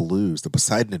Late Blues. The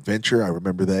Poseidon Adventure, I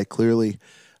remember that clearly.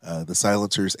 The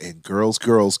Silencers and Girls,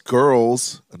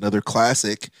 another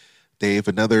classic. Dave,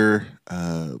 another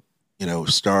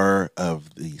star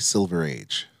of the Silver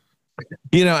Age.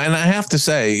 You know, and I have to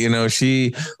say, you know,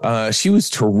 she was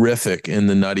terrific in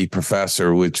The Nutty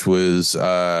Professor, which was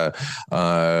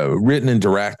written and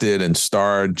directed and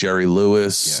starred Jerry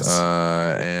Lewis. Yes.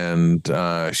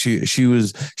 And she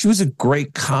was a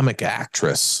great comic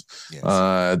actress. Yes.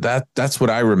 That's what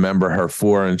I remember her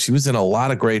for. And she was in a lot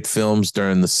of great films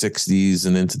during the 60s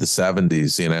and into the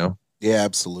 70s, you know? Yeah,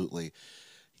 absolutely.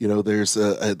 You know, there's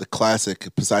the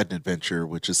classic Poseidon Adventure,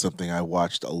 which is something I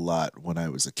watched a lot when I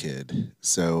was a kid.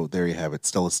 So there you have it.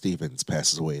 Stella Stevens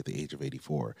passes away at the age of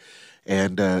 84.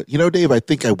 And, you know, Dave, I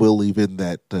think I will leave in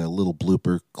that little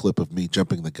blooper clip of me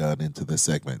jumping the gun into this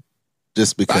segment.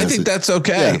 Just because. I think that's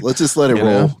okay. Yeah, let's just let it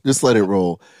roll. Know? Just let it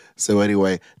roll. So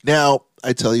anyway, now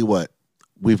I tell you what.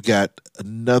 We've got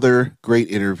another great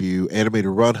interview.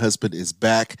 Animator Ron Husband is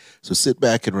back. So sit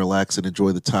back and relax and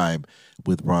enjoy the time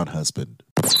with Ron Husband.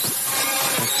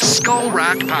 Skull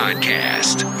Rock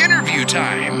Podcast. Interview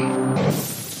time.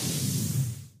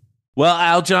 Well,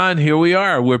 Aljon, here we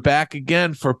are. We're back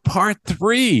again for part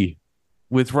 3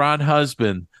 with Ron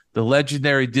Husband, the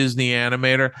legendary Disney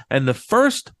animator and the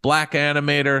first Black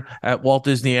animator at Walt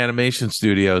Disney Animation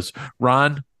Studios.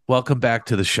 Ron, welcome back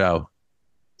to the show.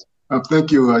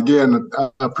 Thank you again. I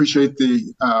appreciate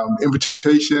the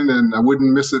invitation, and I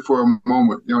wouldn't miss it for a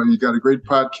moment. You know, you got a great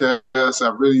podcast.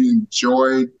 I really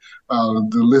enjoyed the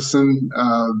listen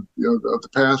of the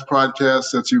past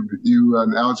podcasts that you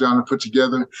and Aljon have put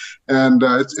together, and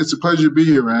it's a pleasure to be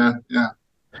here, man. Yeah.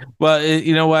 Well,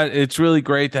 you know what? It's really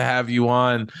great to have you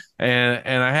on,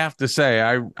 and I have to say,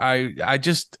 I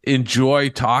just enjoy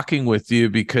talking with you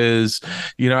because,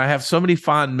 you know, I have so many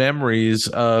fond memories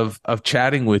of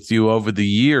chatting with you over the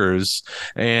years,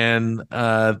 and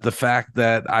the fact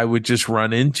that I would just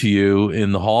run into you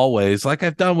in the hallways, like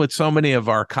I've done with so many of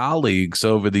our colleagues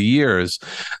over the years.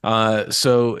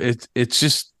 So it's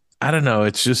just. I don't know.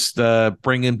 It's just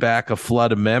bringing back a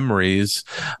flood of memories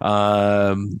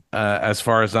as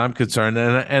far as I'm concerned.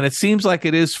 And it seems like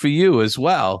it is for you as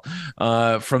well,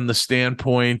 from the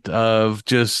standpoint of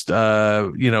just,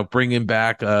 bringing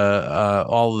back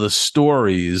all of the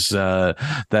stories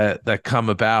that come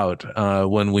about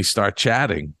when we start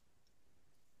chatting.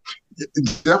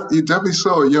 Definitely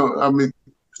so. You know, I mean,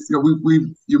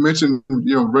 you mentioned,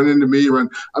 run into me.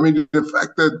 I mean, the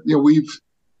fact that, we've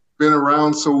been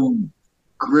around so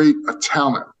great a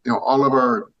talent,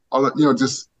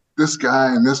 just this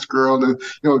guy and this girl, and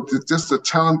just the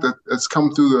talent that's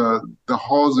come through the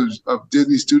halls of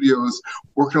Disney Studios,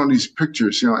 working on these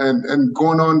pictures, and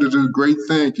going on to do great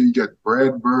things. You got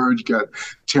Brad Bird, you got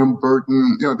Tim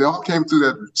Burton, they all came through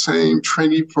that same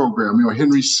trainee program.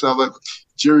 Henry Selick,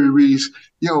 Jerry Reese,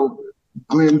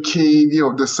 Glenn Keane,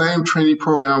 the same training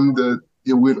program that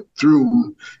went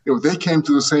through. They came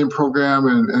through the same program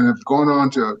and have gone on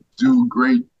to do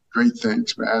great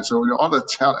things, man. So all the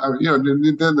talent,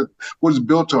 then what is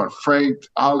built on Frank,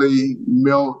 Ali,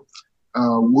 Milt,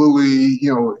 Willie,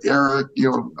 Eric,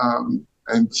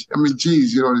 and I mean,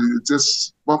 geez,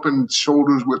 just bumping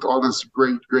shoulders with all this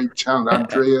great talent.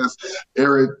 Andreas,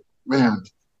 Eric, man.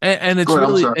 And it's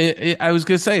really, I was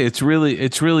going to say, it's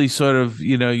really sort of,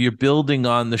 you're building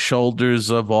on the shoulders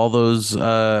of all those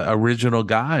original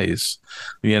guys,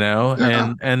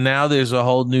 and now there's a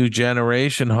whole new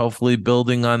generation, hopefully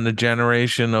building on the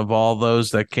generation of all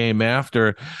those that came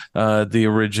after the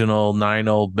original 9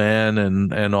 Old Men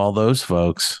and all those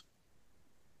folks.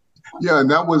 Yeah, and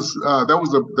that was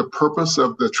the purpose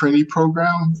of the trainee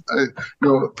program.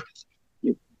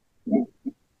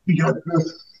 We got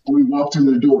this. We walked in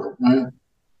the door, right?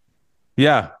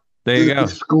 Yeah, there you go.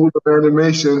 School of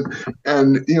Animation,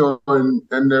 and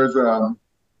and there's a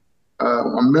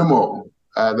memo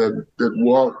that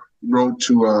Walt wrote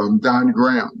to Don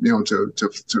Graham,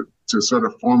 to sort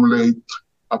of formulate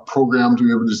a program to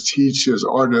be able to teach his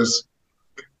artists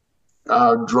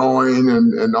drawing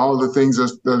and all the things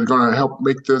that are going to help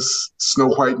make this Snow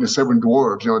White and the Seven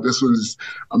Dwarfs. This was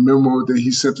a memo that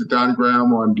he sent to Don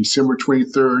Graham on December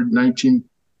 23rd,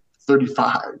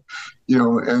 1935,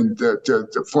 and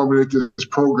to formulate this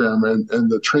program, and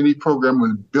the trainee program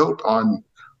was built on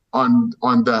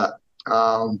that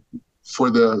for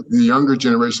the younger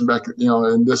generation back,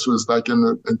 and this was like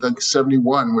in I think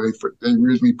 71 when they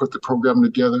originally put the program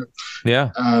together. Yeah.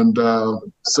 And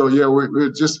so we're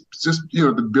just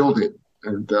the building,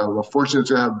 and we're fortunate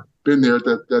to have been there at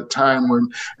that time when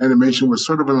animation was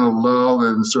sort of in a lull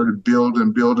and sort of build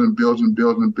and build and build and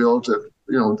build and build to,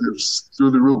 it was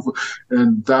through the roof.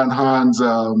 And Don Hahn's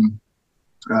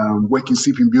Waking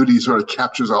Sleeping Beauty sort of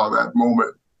captures all that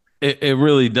moment. It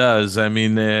really does. I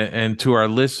mean, and to our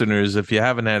listeners, if you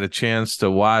haven't had a chance to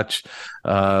watch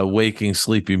Waking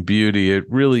Sleeping Beauty, it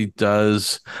really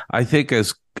does. I think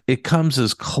it comes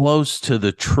as close to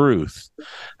the truth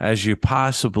as you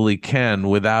possibly can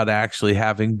without actually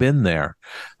having been there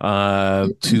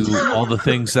to all the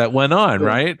things that went on,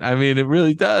 right? I mean, it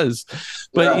really does.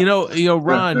 But,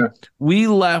 Ron, we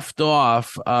left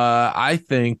off, I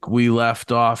think we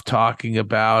left off talking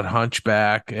about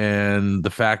Hunchback and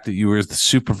the fact that you were the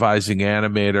supervising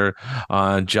animator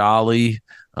on Jolly.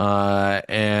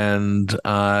 And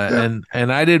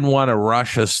I didn't want to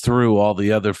rush us through all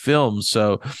the other films,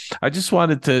 so I just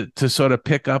wanted to sort of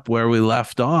pick up where we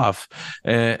left off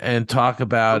and talk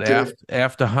about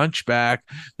after Hunchback.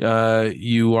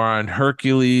 You are on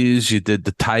Hercules. You did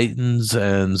the Titans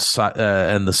and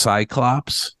the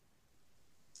Cyclops.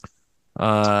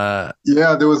 There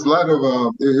was a lot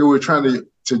of we were trying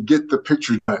to get the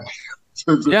picture done.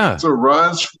 So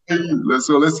Ron's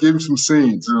let's give him some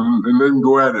scenes and let him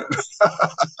go at it.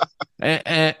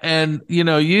 and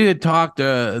you had talked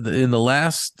in the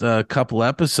last couple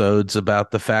episodes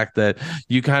about the fact that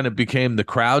you kind of became the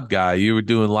crowd guy. You were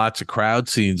doing lots of crowd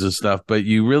scenes and stuff, but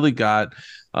you really got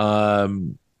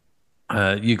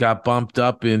you got bumped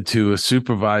up into a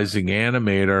supervising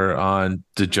animator on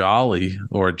the Jolly,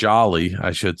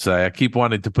 I should say. I keep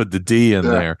wanting to put the D in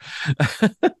there.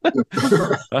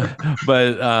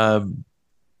 But,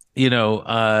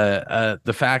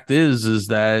 the fact is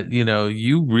that,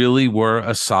 you really were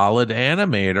a solid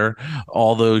animator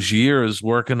all those years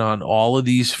working on all of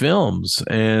these films.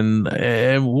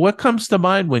 And what comes to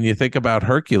mind when you think about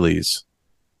Hercules?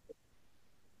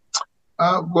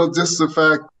 Well, just the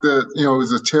fact that, it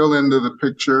was a tail end of the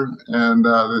picture, and,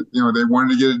 they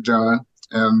wanted to get it done.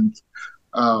 And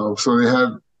so they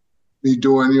had me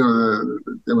doing,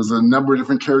 there was a number of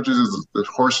different characters. The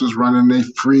horses running, they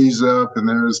freeze up, and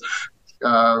there's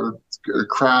a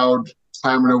crowd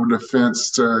climbing over the fence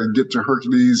to get to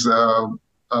Hercules'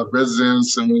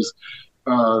 residence. And there's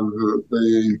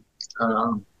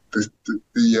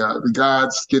the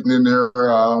gods getting in their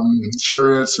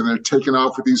chariots, and they're taking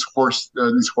off with these horses.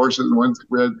 One's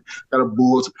red, got a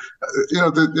bull.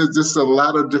 There's just a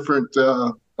lot of different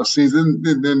scenes. And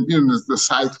then the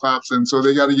Cyclops, and so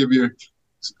they got to give you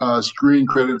screen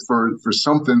credit for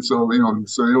something. So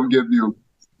so they don't give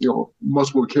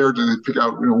multiple characters. They pick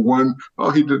out one.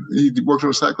 Oh, he worked on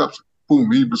the Cyclops.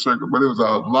 Boom, he was Cyclops. But it was a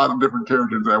lot of different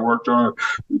characters that I worked on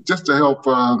just to help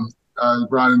Ron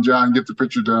and John get the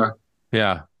picture done.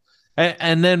 Yeah.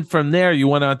 And then from there, you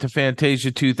went on to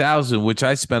Fantasia 2000, which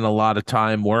I spent a lot of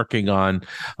time working on.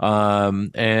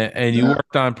 And you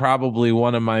worked on probably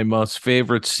one of my most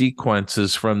favorite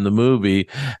sequences from the movie,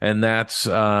 and that's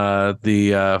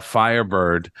the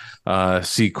Firebird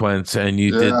sequence. And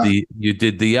you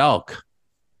did the elk.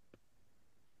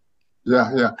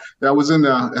 Yeah. I was in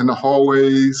the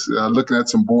hallways looking at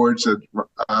some boards that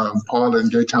Paul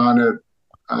and Gaetan had,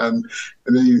 and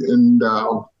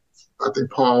I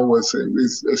think Paul was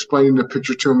explaining the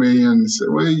picture to me and said,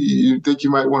 "Well, you think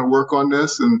you might want to work on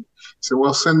this?" And said,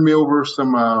 "Well, send me over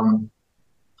some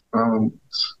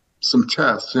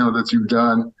tests, that you've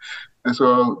done." And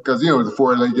so, because the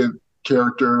four-legged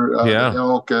character, the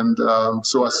elk, and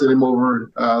so I sent him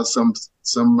over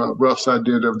some roughs I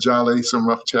did of Jolly, some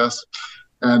rough tests,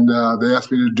 and they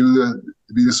asked me to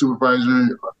be the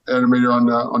supervisor animator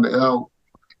on the elk.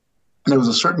 And there was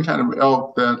a certain kind of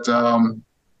elk that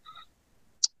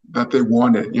they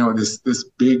wanted, this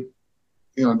big,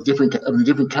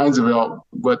 different kinds of elk,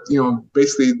 but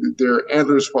basically their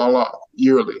antlers fall off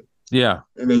yearly. Yeah.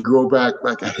 And they grow back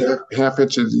like a half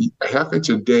inch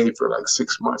a day for like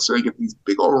 6 months. So they get these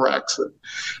big old racks.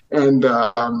 And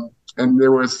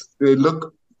they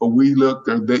look, or we looked,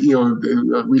 or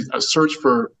a search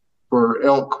for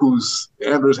elk whose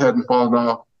antlers hadn't fallen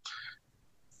off.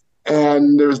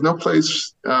 And there was no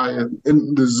place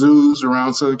in the zoos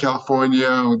around Southern California.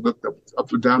 We looked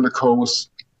up and down the coast,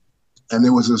 and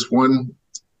there was this one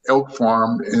elk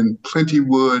farm in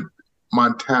Plentywood,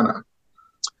 Montana.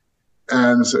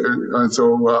 And so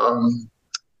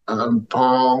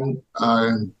Paul,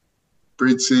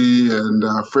 Britzy, and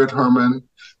Fred Herman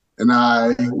and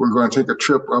I were going to take a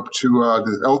trip up to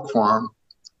the elk farm.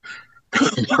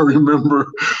 I remember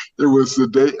it was the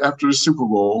day after the Super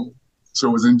Bowl. So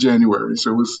it was in January.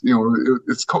 So it was,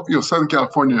 it's cold, Southern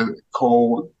California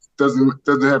cold doesn't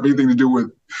have anything to do with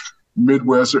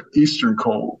Midwest or Eastern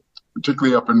cold,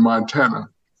 particularly up in Montana.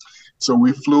 So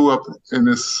we flew up in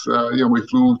this, we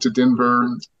flew to Denver,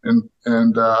 and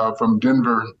from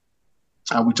Denver,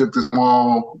 we took this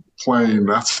small plane.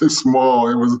 That's just small.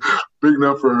 It was big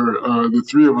enough for the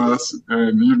three of us.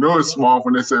 And it's small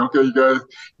when they say, "Okay, you guys,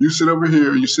 you sit over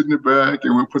here, you sit in the back,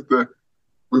 and we put the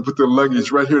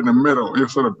luggage right here in the middle."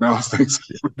 Sort of balance things.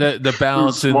 The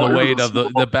balance in the weight of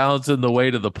the balance in the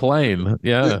weight of the plane.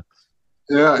 Yeah.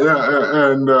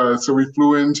 And so we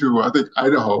flew into, I think,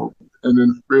 Idaho, and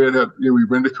then Fred had, we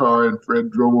rented a car, and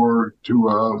Fred drove over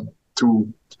to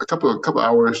a couple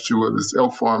hours to this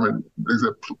elk farm, and there's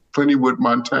a Plentywood,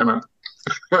 Montana.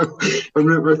 And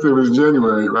it was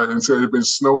January, right? And so it had been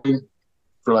snowing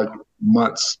for like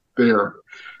months there.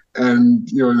 And,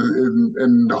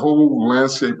 and the whole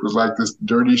landscape was like this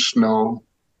dirty snow.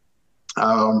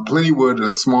 Plentywood,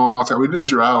 a small town. We didn't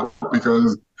drive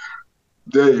because,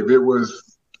 Dave, it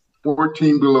was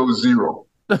 14 below zero.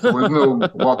 There was no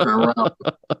walking around.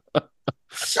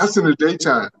 That's in the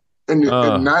daytime. And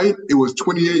at night, it was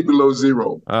 28 below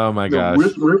zero. Oh, my gosh.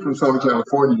 We're from Southern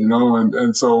California,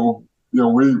 and so,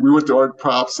 we went to Art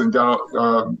Props and got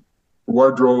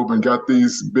wardrobe and got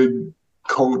these big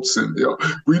coats, and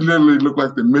we literally looked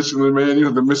like the Michelin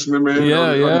Man. The Michelin Man.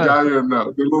 The guy in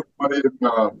the little buddy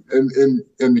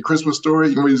in the Christmas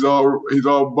Story. He's all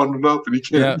bundled up and he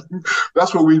can't. Yeah.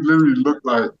 That's what we literally looked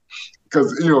like,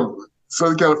 because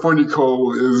Southern California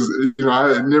cold is,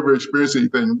 I had never experienced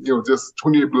anything, just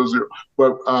 28 below zero.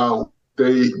 But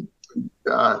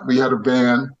we had a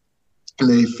van, and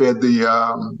they fed the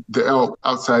elk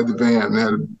outside the van.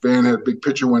 The van had big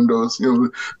picture windows. The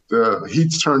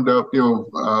heat's turned up,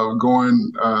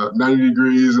 going 90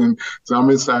 degrees, and so I'm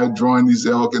inside drawing these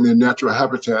elk in their natural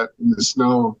habitat in the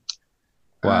snow.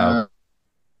 Wow.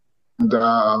 And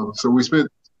so we spent a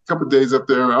couple of days up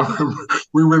there. I remember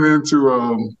we went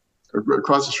into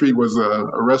across the street was a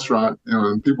restaurant,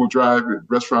 and people drive a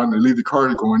restaurant and they leave the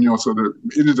car going, so the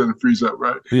engine doesn't freeze up,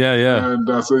 right? Yeah. And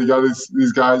so you got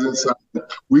these guys inside.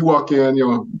 We walk in,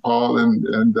 Paul and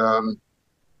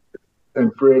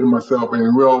Fred and myself,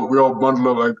 and we all bundled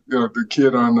up like the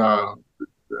kid on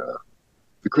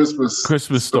the Christmas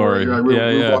Story. Right? We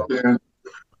walk in,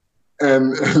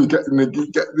 and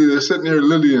they're sitting there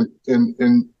literally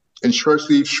in short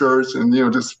sleeve shirts and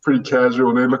just pretty casual.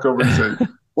 And they look over and say,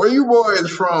 "Where you boys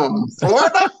from?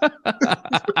 Florida?"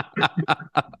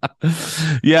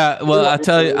 Yeah, well,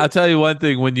 I'll tell you one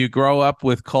thing. When you grow up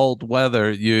with cold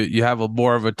weather, you have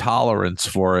more of a tolerance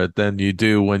for it than you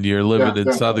do when you're living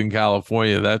in Southern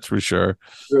California. That's for sure.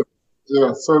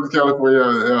 Yeah, Southern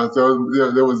California.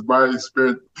 So there was my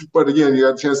experience. But again, you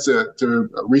got a chance to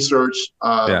research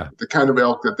the kind of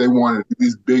elk that they wanted.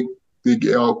 These big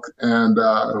elk, and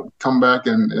come back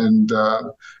and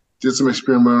did some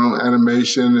experimental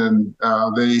animation, and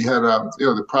they had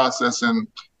the process in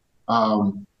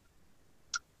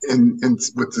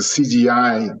with the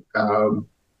CGI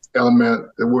element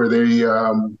where they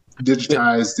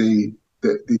digitized the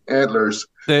antlers.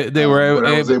 They were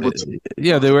able to,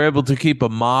 they were able to keep a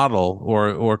model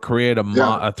or create a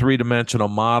 3-dimensional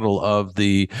model of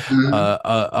the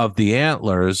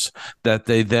antlers that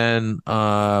they then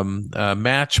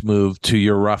match moved to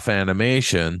your rough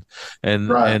animation, and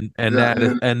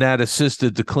that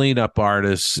assisted the cleanup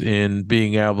artists in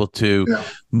being able to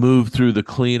move through the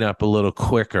cleanup a little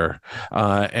quicker,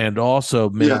 and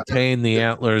also maintain the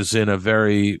antlers in a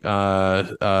very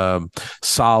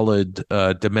solid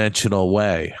dimensional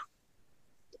way.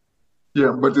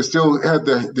 Yeah, but they still had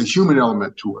the human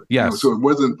element to it. Yes. So it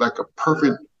wasn't like a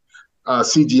perfect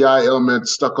CGI element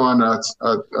stuck on a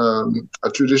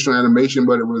traditional animation,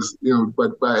 but it was,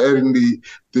 but by adding the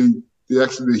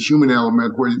actually the human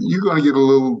element, where you're going to get a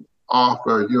little off,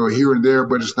 or here and there,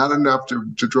 but it's not enough to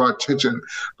draw attention,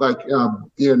 like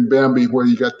in Bambi, where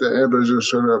you got the antlers are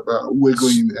sort of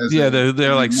wiggling as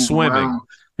they're like swimming. Around.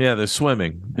 Yeah, they're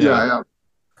swimming.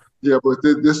 Yeah, but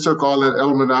this took all that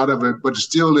element out of it, but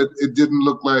still it didn't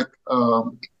look like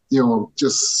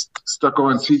just stuck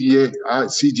on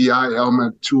CGI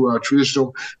element to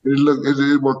traditional.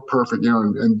 It worked perfect,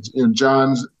 and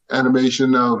John's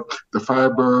animation of the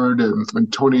Firebird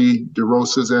and Tony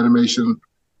DeRosa's animation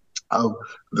of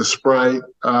the Sprite,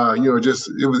 it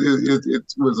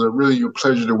was a really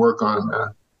pleasure to work on,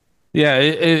 man. Yeah,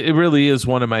 it really is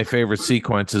one of my favorite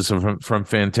sequences from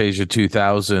Fantasia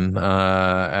 2000.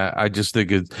 I just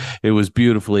think it was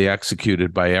beautifully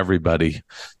executed by everybody,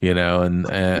 and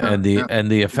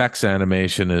the effects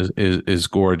animation is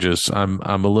gorgeous. I'm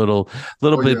a little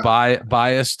bit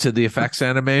biased to the effects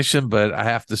animation, but I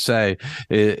have to say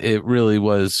it really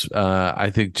was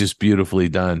I think just beautifully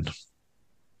done.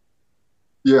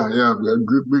 Yeah,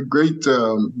 great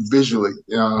visually.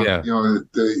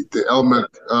 The element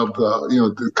of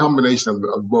the combination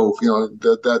of both.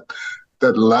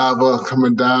 That lava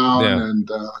coming down, and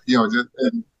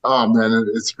oh man,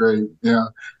 it's great. Yeah,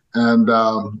 and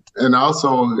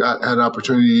also I had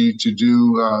opportunity to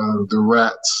do the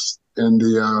rats and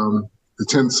the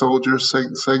Tin Soldiers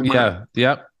segment. Yeah.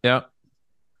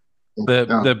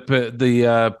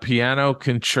 The piano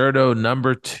concerto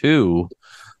number 2.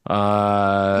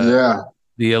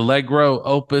 The Allegro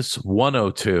Opus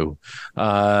 102,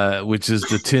 which is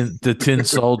the Tin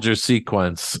Soldier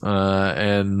sequence,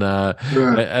 again,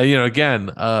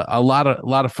 a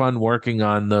lot of fun working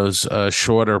on those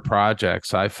shorter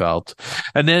projects, I felt,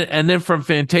 and then from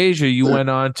Fantasia you went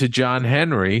on to John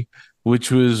Henry, which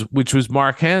was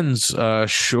Mark Hen's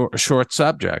short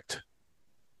subject.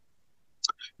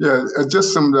 Yeah,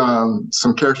 just some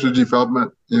character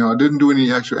development. I didn't do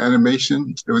any actual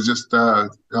animation. It was just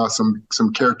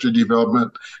some character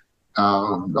development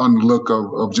on the look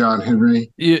of John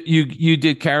Henry. You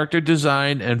did character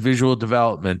design and visual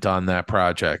development on that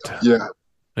project. Yeah.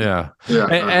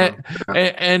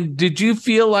 And did you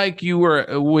feel like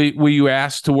were you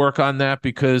asked to work on that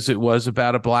because it was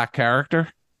about a Black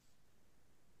character?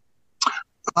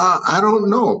 I don't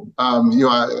know.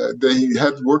 They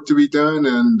had work to be done,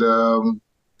 and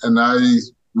I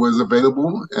was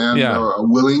available and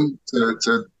willing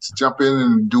to jump in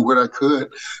and do what I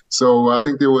could. So I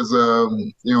think there was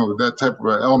that type of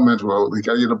element. Well, we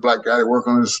got to get a Black guy to work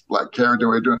on this Black character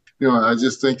we're doing. I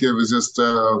just think it was just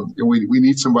we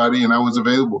need somebody, and I was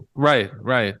available. Right.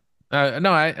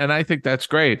 I think that's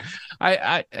great.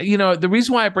 I the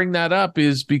reason why I bring that up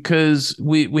is because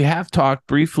we have talked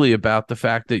briefly about the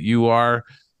fact that you are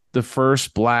the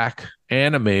first Black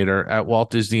animator at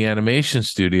Walt Disney Animation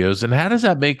Studios, and how does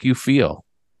that make you feel?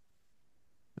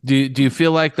 Do you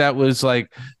feel like that was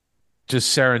like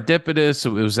just serendipitous? It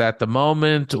was at the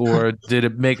moment, or did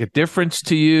it make a difference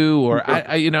to you? Or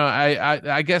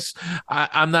I guess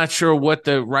I'm not sure what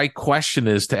the right question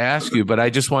is to ask you, but I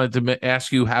just wanted to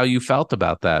ask you how you felt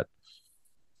about that.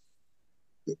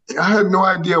 I had no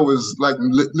idea it was like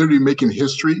literally making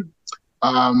history.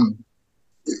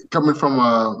 Coming from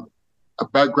a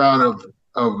background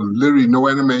of literally no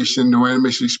animation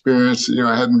experience.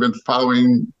 I hadn't been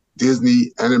following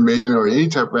Disney animation or any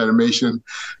type of animation,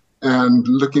 and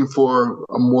looking for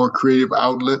a more creative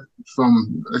outlet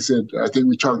from, I think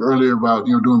we talked earlier about,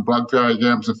 doing block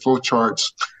diagrams and flow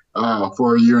charts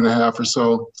for a year and a half or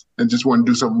so, and just wanted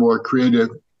to do something more creative.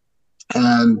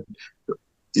 And,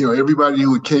 everybody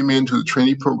who came into the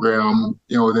training program,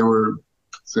 they were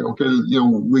saying, okay,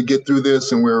 we get through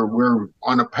this and we're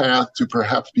on a path to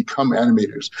perhaps become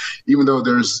animators, even though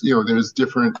there's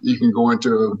different, you can go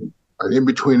into an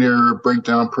in-betweener,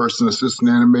 breakdown person, assistant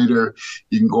animator.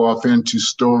 You can go off into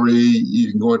story.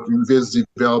 You can go into business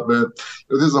development.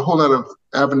 There's a whole lot of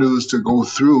avenues to go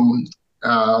through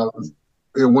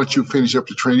once you finish up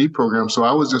the trainee program. So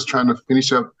I was just trying to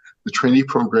finish up the trainee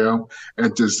program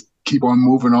and just keep on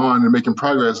moving on and making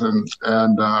progress. And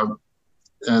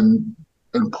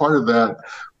part of that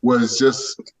was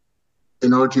just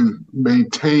in order to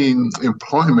maintain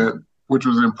employment, which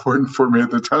was important for me at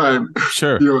the time.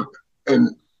 Sure.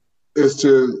 And is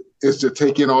to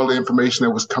take in all the information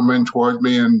that was coming towards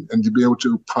me and to be able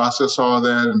to process all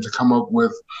that and to come up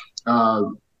with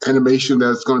animation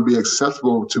that's going to be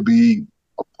accessible to be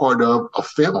a part of a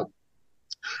film.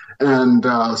 And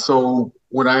so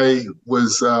when I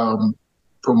was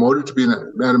promoted to be an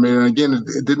animator, and again,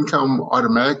 it didn't come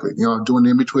automatically, doing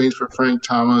the in-betweens for Frank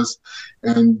Thomas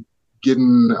and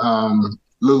getting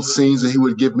little scenes that he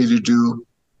would give me to do,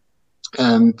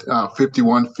 and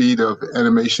 51 feet of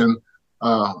animation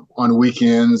on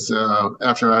weekends.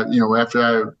 After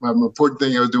my important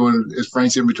thing I was doing is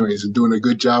Frank's in-betweens and doing a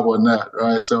good job on that,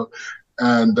 right? So,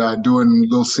 and doing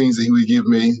little scenes that he would give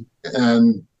me,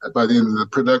 and by the end of the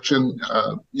production,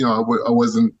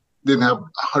 didn't have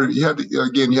 100. You had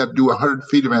to do 100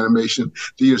 feet of animation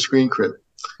to get a screen credit,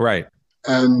 right?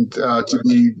 And to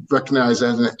be recognized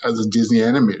as a Disney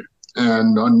animator.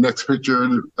 And on the next picture,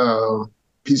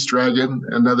 Pete's Dragon,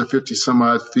 another 50 some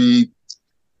odd feet,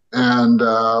 and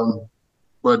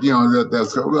but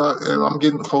that's I'm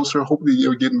getting closer. Hopefully,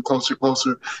 you're getting closer.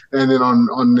 And then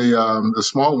on the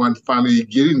small one, finally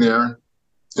getting there.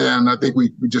 And I think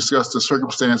we discussed the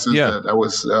circumstances that I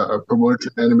was promoted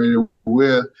to an animator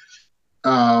with.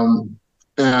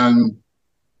 And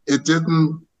it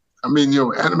didn't,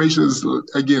 animation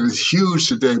is huge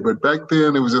today, but back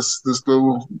then it was just this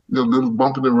little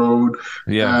bump in the road.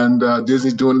 Yeah. And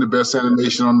Disney's doing the best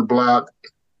animation on the block.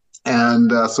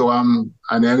 And so I'm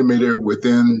an animator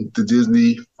within the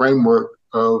Disney framework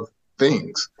of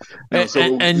things. I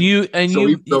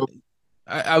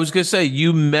was going to say,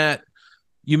 you met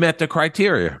the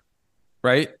criteria,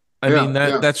 right?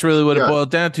 That's really what it boiled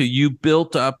down to. You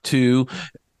built up to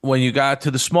when you got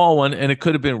to the small one, and it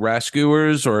could have been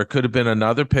Rescuers or it could have been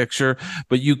another picture,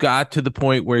 but you got to the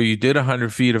point where you did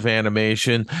 100 feet of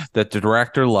animation that the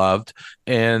director loved,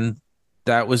 and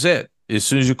that was it. As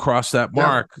soon as you cross that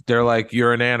mark, they're like,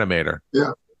 you're an animator.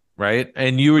 Yeah. Right?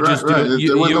 And you were just doing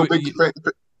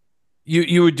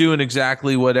you were doing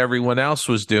exactly what everyone else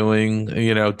was doing,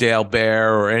 Dale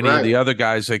Bear or any of the other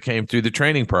guys that came through the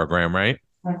training program, right?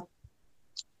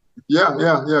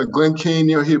 Yeah. Glenn Keane,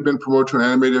 he had been promoted to an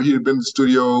animator. He had been in the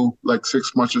studio like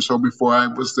 6 months or so before I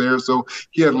was there. So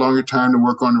he had longer time to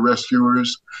work on the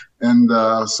Rescuers. And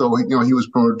so, he was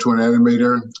promoted to an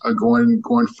animator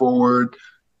going forward.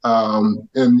 And,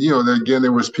 again,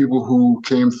 there was people who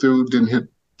came through, didn't hit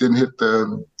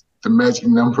the magic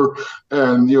number,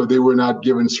 and they were not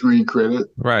given screen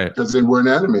credit, right? Because they weren't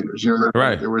animators.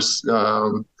 Right. There was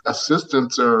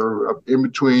assistants or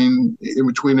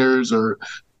in-betweeners or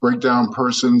breakdown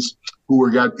persons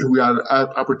who got an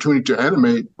opportunity to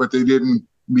animate, but they didn't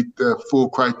meet the full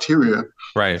criteria.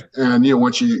 Right. And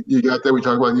once you got there, we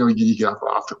talk about you get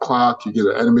off the clock, you get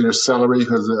an animator salary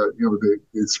because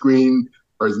the screen.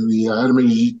 Or the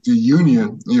animated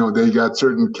union, they got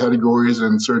certain categories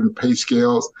and certain pay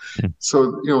scales.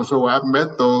 So, so I've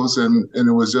met those, and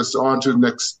it was just on to the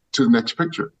next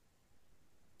picture.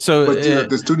 So, but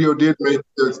the studio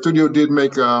did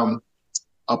make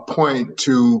a point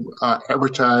to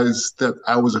advertise that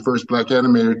I was the first Black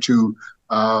animator to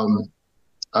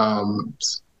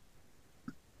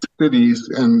cities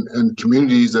and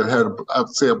communities that had, I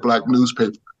would say, a Black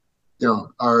newspaper. He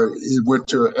went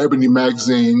to Ebony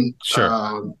magazine.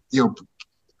 Sure.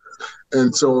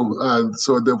 And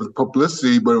so there was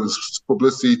publicity, but it was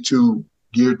publicity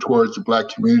geared towards the Black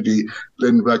community,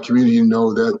 letting the Black community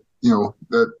know that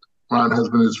that Ron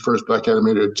Husband is the first Black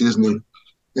animator at Disney,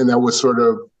 and that was sort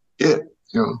of it.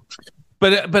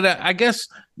 But I guess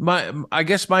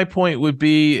my point would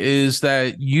be is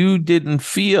that you didn't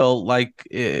feel like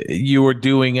you were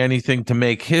doing anything to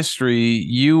make history.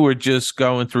 You were just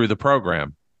going through the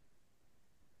program.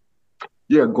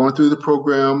 Yeah, going through the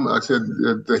program. Like I said,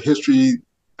 the history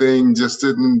thing just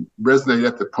didn't resonate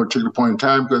at the particular point in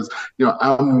time because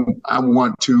I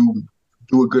want to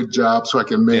do a good job so I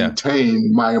can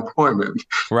maintain my employment.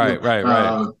 Right.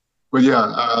 But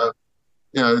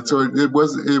so it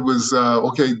was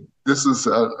okay. This is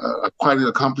quite an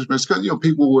accomplishment because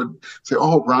people would say,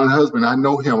 "Oh, Ron Husband, I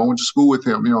know him. I went to school with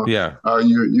him." You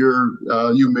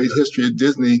made history at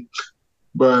Disney,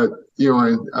 but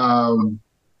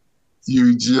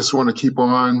you just want to keep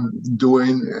on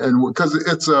doing, and because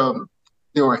it's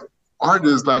art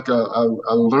is like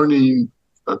a learning,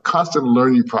 a constant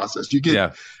learning process. You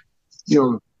get,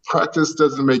 practice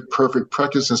doesn't make perfect.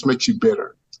 Practice just makes you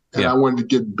better. And I wanted to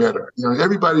get better.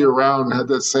 Everybody around had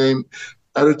that same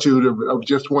attitude of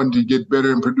just wanting to get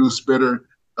better and produce better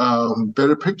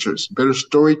pictures, better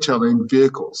storytelling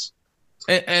vehicles.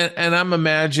 And I'm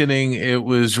imagining it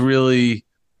was really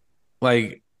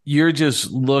like you're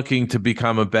just looking to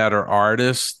become a better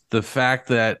artist. The fact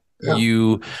that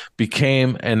you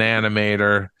became an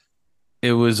animator,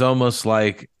 it was almost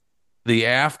like the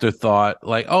afterthought,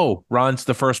 like, oh, Ron's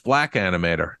the first Black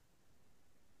animator.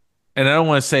 And I don't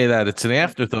want to say that it's an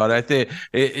afterthought. I think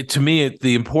to me,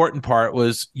 the important part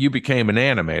was you became an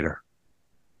animator.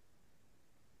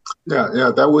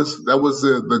 Yeah, that was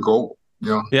the goal.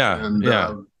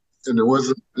 And it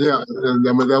wasn't. And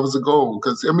I mean that was the goal,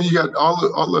 because I mean you got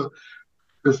all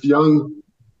this young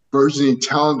burgeoning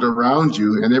talent around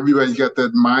you, and everybody got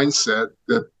that mindset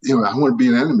that I want to be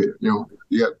an animator.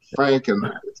 You got Frank and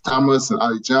Thomas and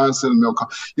Ollie Johnson and Mel.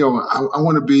 I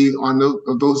want to be on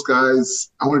those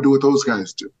guys. I want to do what those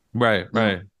guys do. Right.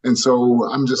 And so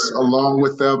I'm just along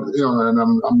with them, and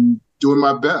I'm doing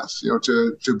my best,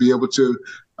 to be able to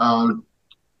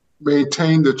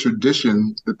maintain the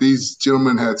tradition that these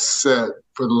gentlemen had set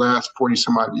for the last 40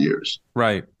 some odd years.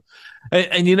 Right.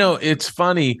 And it's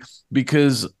funny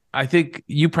because I think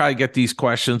you probably get these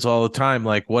questions all the time,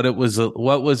 like what was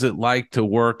it like to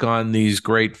work on these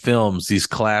great films, these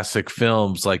classic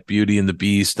films like Beauty and the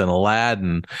Beast and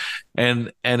Aladdin,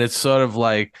 and it's sort of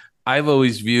like I've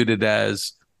always viewed it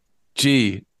as,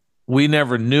 gee, we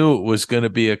never knew it was going to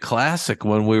be a classic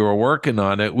when we were working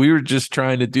on it. We were just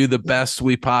trying to do the best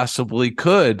we possibly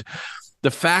could.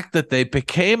 The fact that they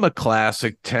became a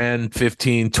classic 10,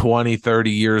 15, 20,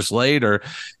 30 years later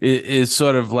is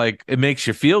sort of like, it makes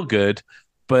you feel good.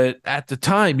 But at the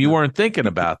time, you weren't thinking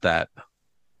about that.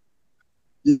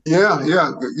 Yeah.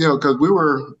 Because we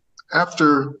were,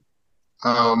 after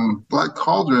Black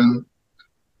Cauldron,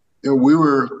 we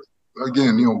were,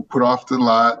 again, put off the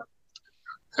lot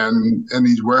and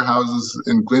these warehouses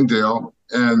in Glendale,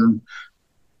 and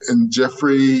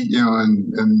Jeffrey,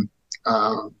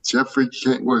 Jeffrey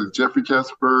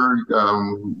Kasper,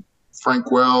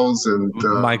 Frank Wells, and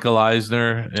Michael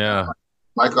Eisner. Yeah.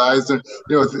 Michael Eisner.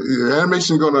 If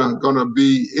animation is gonna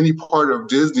be any part of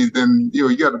Disney, then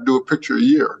you got to do a picture a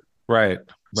year. Right.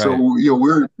 So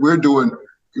we're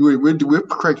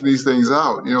cranking these things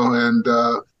out,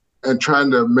 and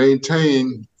trying to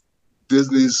maintain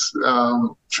Disney's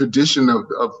tradition of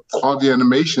quality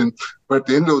animation. But at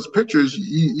the end of those pictures,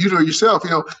 you know yourself,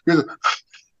 you're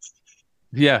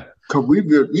yeah. Because we've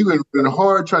been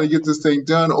hard trying to get this thing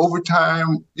done,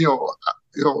 overtime,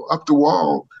 up the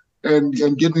wall, and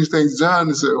getting these things done.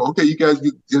 And say, okay, you guys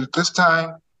did it this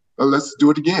time, let's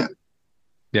do it again.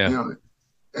 Yeah.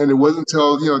 And it wasn't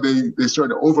until they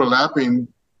started overlapping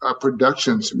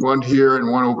productions, one here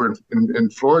and one over in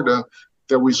Florida,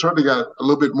 that we sort of got a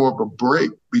little bit more of a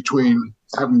break between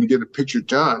having to get a picture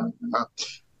done.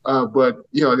 But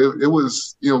it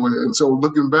was and so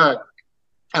looking back,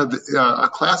 a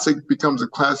classic becomes a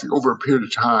classic over a period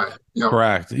of time.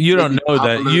 Correct. You don't know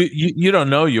that you don't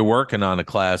know you're working on a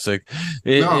classic.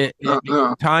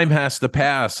 No. Time has to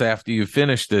pass after you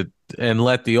finished it and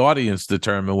let the audience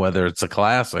determine whether it's a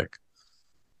classic.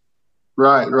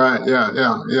 Right.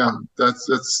 Yeah. That's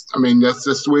just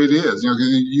the way it is.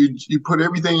 You put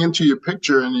everything into your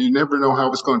picture and you never know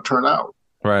how it's going to turn out.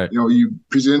 Right. You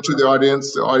present to the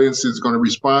audience is going to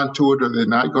respond to it or they're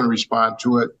not going to respond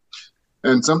to it.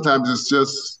 And sometimes it's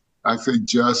just, I say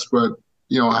just, but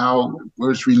how when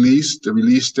it's released, the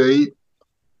release date.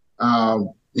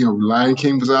 Lion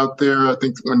King was out there. I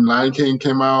think when Lion King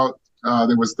came out,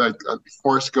 there was like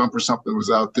Forrest Gump or something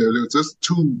was out there. There was just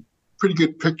two pretty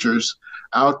good pictures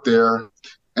out there,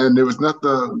 and there was not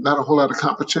a whole lot of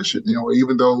competition.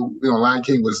 Even though Lion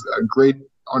King was great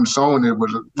on its own, it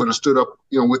would have stood up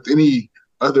with any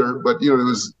other. But it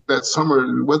was that summer,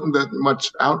 there wasn't that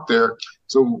much out there.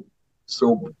 So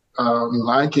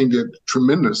Lion King did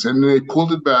tremendous, and they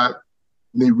pulled it back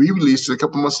and they re-released it a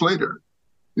couple months later.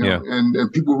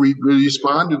 And people really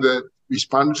responded to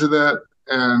that,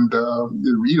 and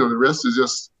the rest is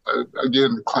just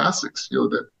again classics.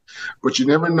 But you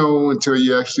never know until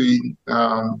you actually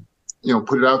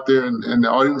put it out there, and the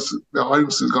audience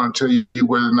is going to tell you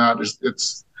whether or not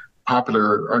it's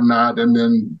popular or not, and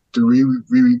then the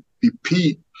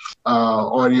repeat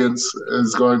audience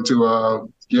is going to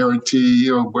guarantee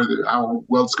how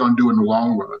well it's going to do in the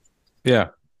long run.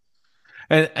 Yeah.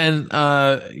 And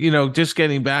just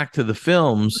getting back to the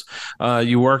films,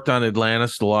 you worked on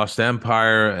Atlantis, The Lost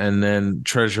Empire, and then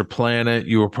Treasure Planet.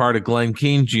 You were part of Glenn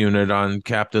Keane's unit on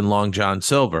Captain Long John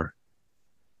Silver.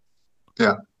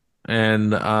 Yeah.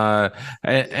 And that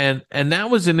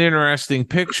was an interesting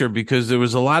picture because there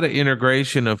was a lot of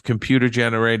integration of computer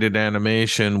generated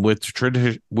animation with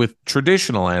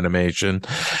traditional animation,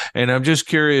 and I'm just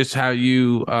curious how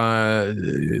you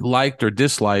liked or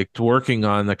disliked working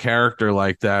on a character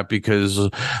like that,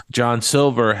 because John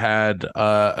Silver had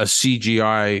a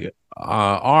CGI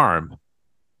arm.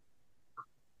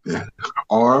 Yeah.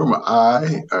 Arm,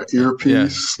 eye,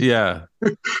 earpiece. Yeah.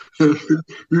 But it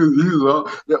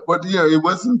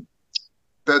wasn't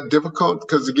that difficult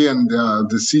because again,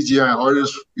 the CGI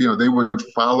artists, they would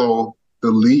follow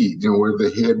the lead, where the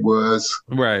head was,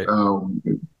 right,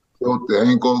 the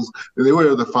angles, and they were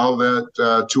able to follow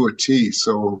that to a T.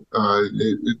 So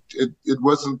it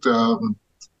wasn't.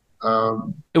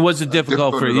 It wasn't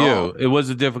difficult for you. It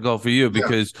wasn't difficult for you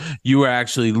because you were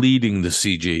actually leading the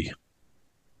CG.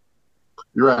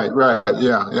 Right.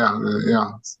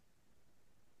 Yeah.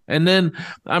 And then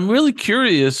I'm really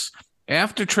curious,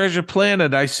 after Treasure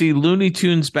Planet, I see Looney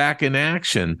Tunes back in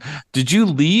action. Did you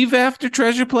leave after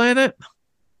Treasure Planet?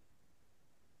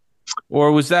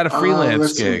 Or was that a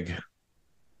freelance gig?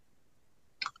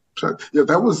 Yeah,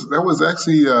 that was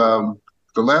actually the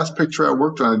last picture I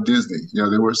worked on at Disney.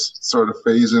 They were sort of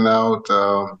phasing out.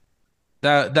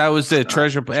 That was it.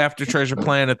 After Treasure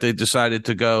Planet, they decided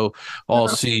to go all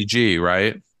CG,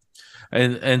 right?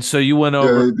 And so you went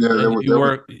over.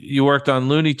 You worked on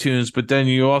Looney Tunes, but then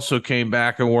you also came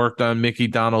back and worked on Mickey,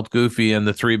 Donald, Goofy, and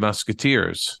the Three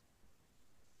Musketeers.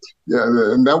 Yeah,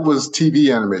 and that was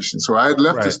TV animation. So I had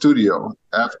left the studio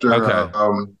after Treasure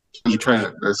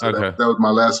Planet. That was my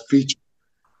last feature,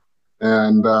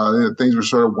 and things were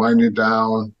sort of winding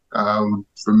down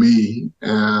for me,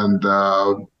 and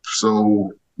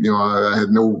so I had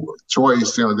no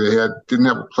choice. They didn't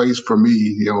have a place for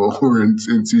me, over in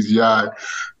CGI,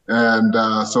 and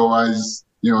so I just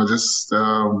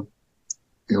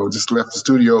left the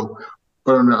studio.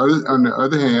 But on the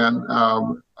other hand,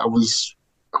 I was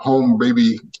home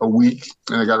maybe a week,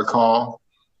 and I got a call,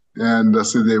 and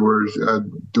said they were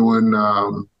doing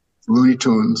Looney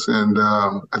Tunes, and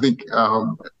I think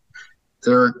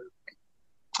Eric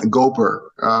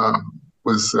Goldberg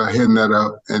was heading that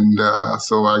up, and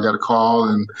so I got a call,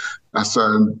 and I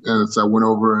started, and so I went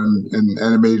over and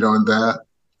animated on that,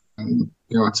 and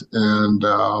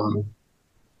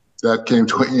that came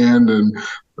to an end, and I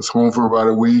was home for about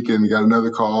a week, and got another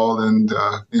call, and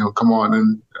come on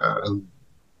and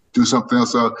do something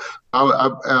else. So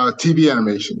TV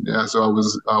animation, yeah. So I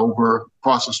was over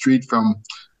across the street from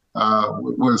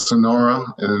with Sonora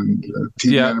and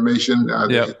TV animation.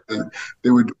 They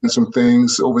were doing some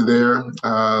things over there,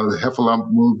 the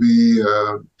Heffalump movie.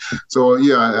 So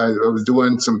I was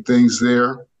doing some things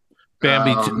there.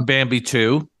 Bambi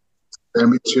 2.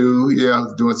 Bambi 2, yeah,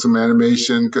 doing some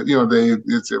animation. They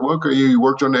said, well, okay, you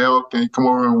worked on the elk, can you come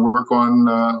over and work on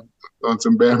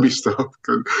some Bambi stuff?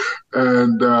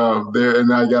 And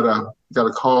I got a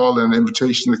call and an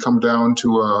invitation to come down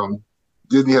to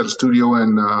Disney had a studio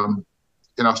in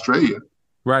Australia.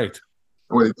 Right.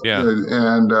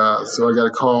 And so I got a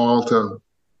call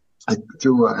an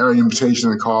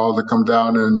invitation and call to come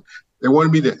down, and they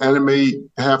wanted me to animate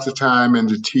half the time and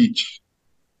to teach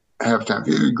half the time.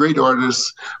 They're great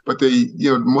artists, but they,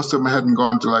 most of them hadn't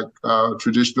gone to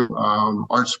traditional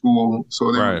art school,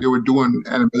 so they were doing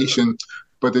animation,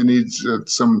 but they need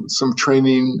some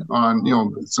training on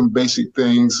some basic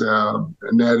things,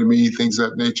 anatomy, things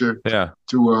of that nature,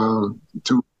 to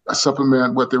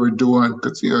supplement what they were doing,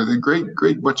 because they're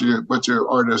great bunch of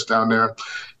artists down there.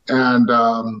 And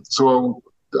so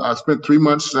I spent 3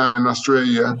 months in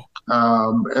Australia,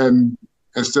 and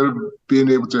instead of being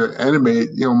able to animate,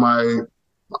 my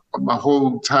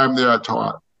whole time there I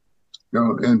taught.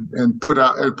 And put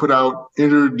out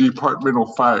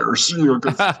interdepartmental fires,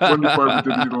 because one department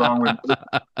didn't get along with.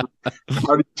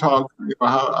 How do you talk?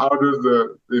 How does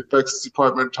the effects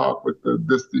department talk with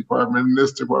this department and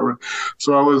this department?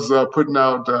 So I was putting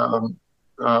out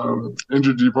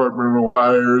interdepartmental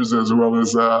fires as well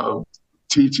as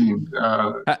teaching.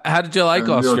 How did you like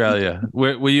Australia?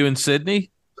 Were you in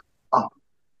Sydney? Oh,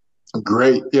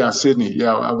 great. Yeah, Sydney.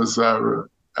 Yeah, I was. Their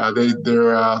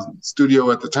studio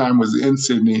at the time was in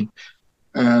Sydney,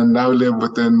 and I lived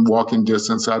within walking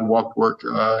distance. I'd walk to work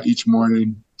each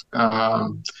morning,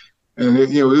 and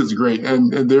it was great.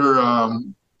 And their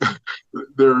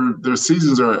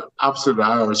seasons are opposite of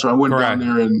ours. So I went down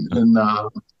there in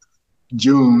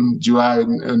June, July,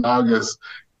 and August,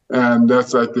 and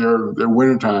that's like their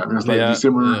winter time. It's like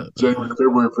December, January,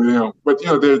 February for them. But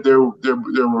their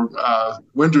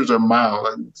winters are mild,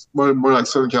 like more like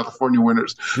Southern California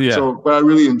winters. Yeah. So, but I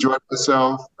really enjoyed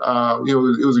myself. It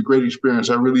was a great experience.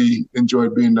 I really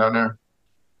enjoyed being down there.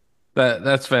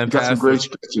 That's fantastic. Got some great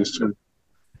sketches too.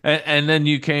 And then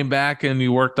you came back and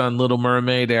you worked on Little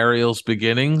Mermaid: Ariel's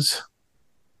Beginnings.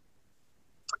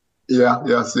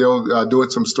 Yeah, still doing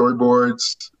some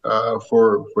storyboards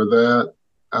for that.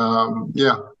 And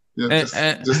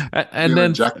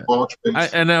then jack of all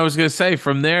trades. And I was going to say,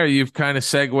 from there you've kind of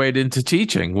segued into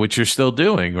teaching, which you're still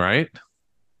doing, right?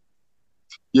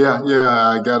 Yeah.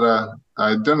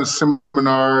 I done a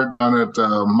seminar down at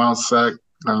Mount Sac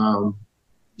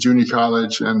Junior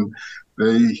College, and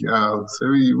they said,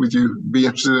 would you be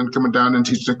interested in coming down and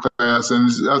teaching a class? And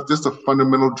it's just a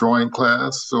fundamental drawing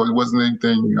class. So it wasn't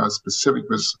anything specific, it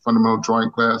was a fundamental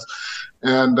drawing class.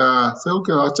 And I said,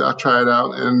 okay, I'll try it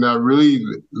out. And I really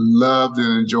loved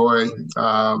and enjoyed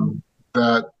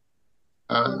that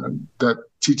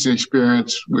teaching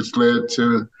experience, which led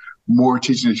to more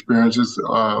teaching experiences.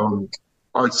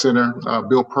 Art Center,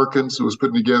 Bill Perkins was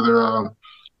putting together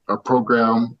a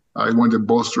program. I wanted to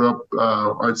bolster up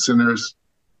Art Center's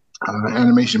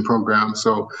animation program.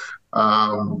 So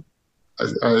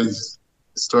I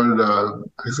started an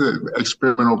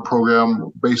experimental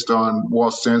program based on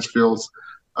Walt Stansfield's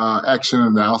action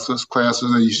analysis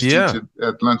classes. I used to teach it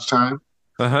at lunchtime.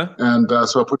 And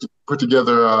so I put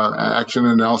together an action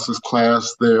analysis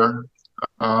class there.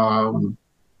 And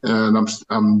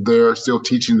I'm there, still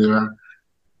teaching there.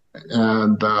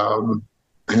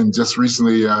 And just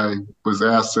recently, I was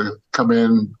asked to come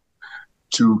in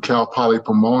to Cal Poly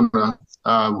Pomona.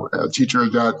 A teacher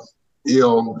got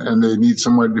ill, and they need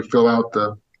somebody to fill out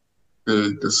the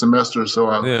semester. So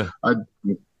I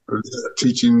was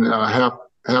teaching half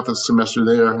a semester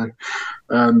there,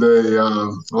 and they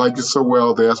liked it so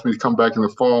well. They asked me to come back in the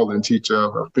fall and teach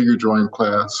a figure drawing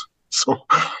class. So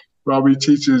I'll be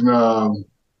teaching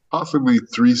possibly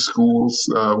 3 schools.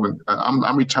 When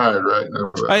I'm retired right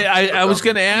now. I was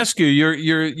going to ask you.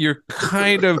 You're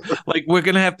kind of like, we're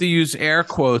going to have to use air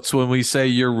quotes when we say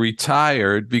you're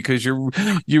retired, because you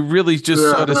really just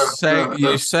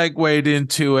you segued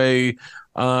into a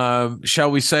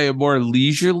shall we say a more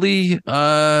leisurely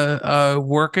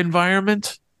work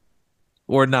environment,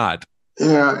 or not?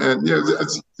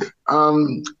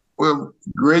 Well,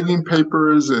 grading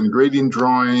papers and grading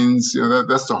drawings,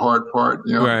 that's the hard part.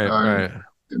 Right.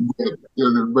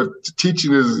 But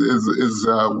teaching is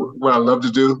what I love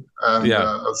to do.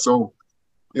 And, so,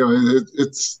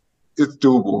 it's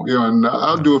doable. And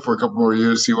I'll do it for a couple more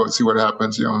years, see what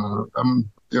happens. And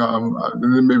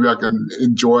then maybe I can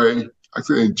enjoy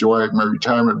my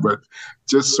retirement, but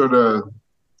just sort of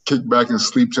kick back and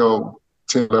sleep till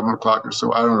 10, 11 o'clock or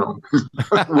so. I don't know.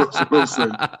 We'll see.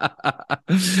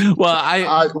 Well,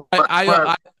 I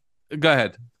go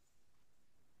ahead.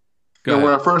 When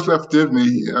I first left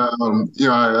Disney, I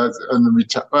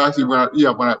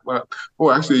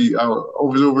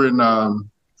was over in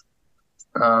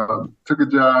took a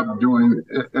job doing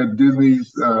at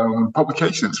Disney's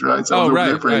publications, right? So I was over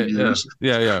there for 8 years.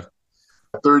 Yeah.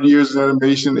 30 years in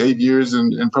animation, 8 years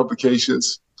in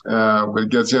publications. But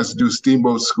get a chance to do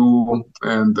Steamboat School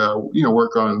and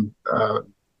work on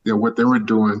what they were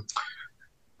doing.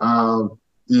 And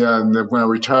then when I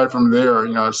retired from there,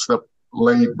 I slept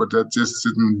late, but that just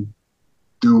didn't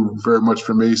do very much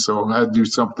for me. So I had to do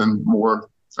something more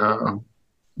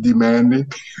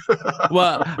demanding.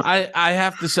 Well, I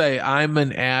have to say, I'm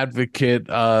an advocate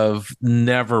of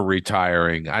never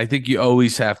retiring. I think you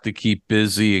always have to keep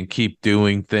busy and keep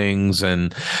doing things.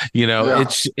 And,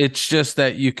 it's just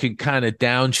that you can kind of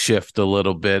downshift a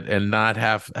little bit and not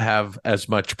have as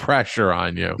much pressure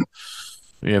on you,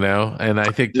 and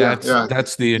I think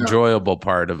that's the enjoyable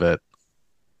part of it.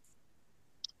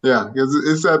 Yeah, because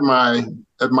it's at my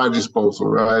disposal,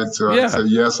 right? So I say,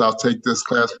 yes, I'll take this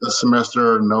class this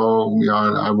semester, or no,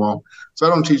 I won't. So I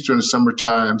don't teach during the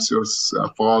summertime, so it's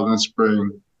fall and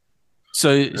spring.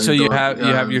 So you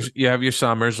have your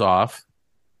summers off.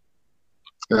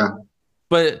 Yeah.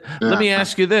 But let me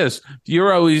ask you this: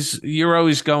 you're always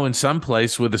going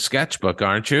someplace with a sketchbook,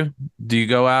 aren't you? Do you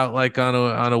go out like on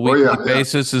a weekly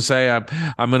basis and say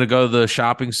I'm going to go to the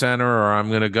shopping center, or I'm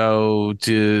going to go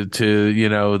to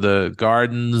the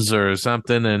gardens or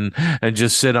something, and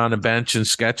just sit on a bench and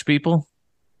sketch people?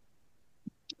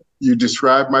 You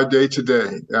described my day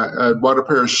today. I bought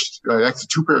actually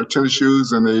 2 pair of tennis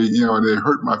shoes, and they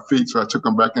hurt my feet, so I took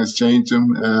them back and exchanged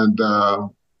them, and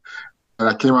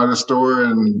I came out of the store,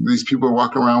 and these people were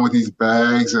walking around with these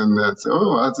bags, and I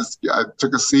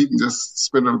took a seat and just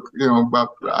spent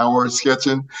about an hour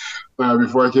sketching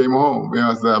before I came home.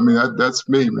 That's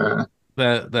me, man.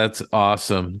 That's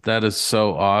awesome. That is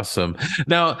so awesome.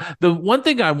 Now, the one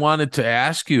thing I wanted to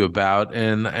ask you about,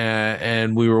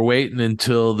 and we were waiting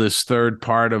until this third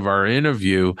part of our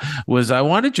interview, was I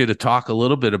wanted you to talk a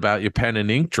little bit about your pen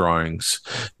and ink drawings,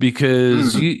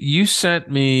 because you sent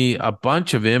me a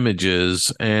bunch of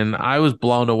images and I was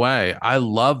blown away. I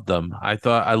loved them.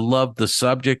 I loved the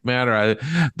subject matter.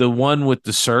 The one with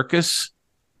the circus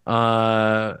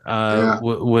was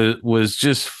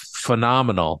just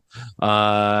phenomenal.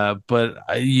 But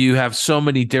you have so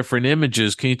many different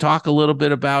images. Can you talk a little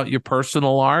bit about your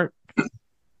personal art?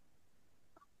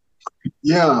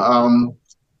 Yeah,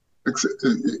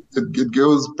 it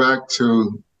goes back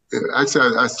to,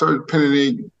 actually, I started pen and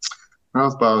ink when I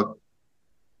was about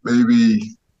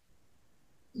maybe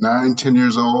 9-10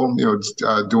 years old,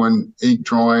 doing ink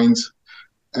drawings.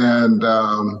 And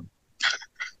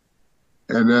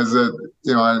as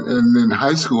and in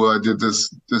high school, I did this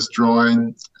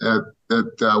drawing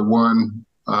that won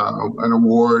an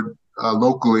award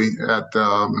locally at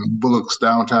Bullock's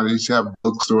downtown. They used to have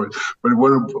bookstores, but it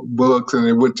won Bullock's, and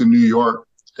it went to New York,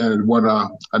 and it won a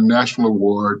national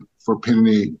award for pen and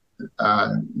ink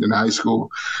in high school.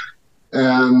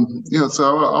 And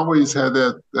so I always had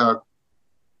that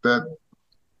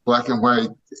black and white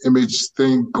image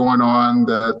thing going on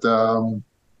that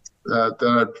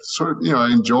I sort of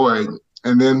I enjoyed.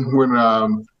 And then when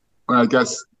I got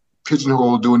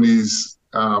pigeonholed doing these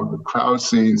crowd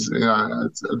scenes, I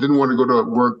didn't want to go to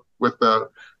work with a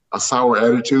sour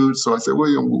attitude. So I said,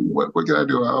 well, what can I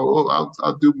do?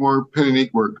 I'll do more pen and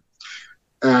ink work.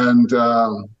 And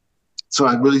so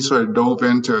I really sort of dove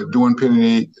into doing pen and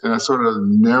ink, and I sort of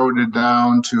narrowed it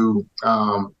down to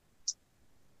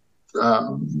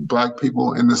Black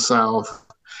people in the South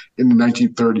in the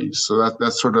 1930s. So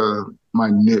that's sort of my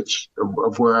niche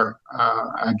of where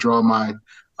I draw my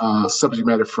subject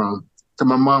matter from. So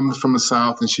my mom was from the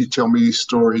South, and she'd tell me these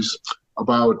stories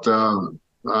about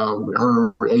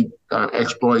her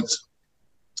exploits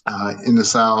in the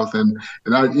South, and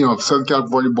I, Southern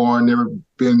California born, never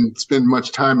spend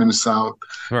much time in the South,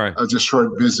 right? Just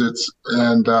short visits,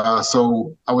 and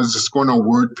so I was just going on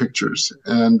word pictures,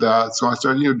 and so I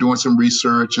started, doing some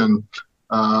research, and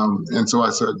so I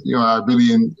said, I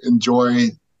really enjoy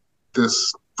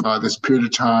this period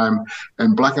of time,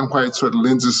 and black and white sort of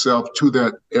lends itself to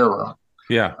that era.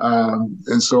 Yeah.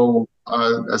 And so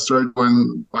I started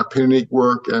doing my pen and ink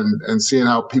work and seeing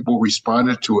how people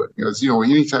responded to it. Because,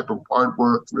 any type of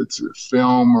artwork, it's a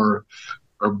film or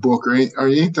book or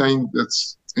anything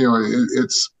that's,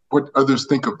 it's what others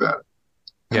think of that.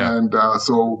 Yeah. And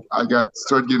so I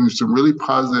started getting some really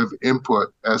positive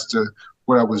input as to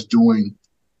what I was doing.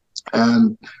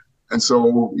 And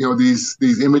so, these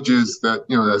images that,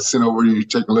 that's sent over you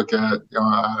take a look at,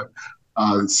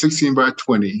 16 by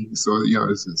 20. So,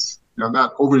 this is,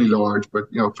 not overly large, but,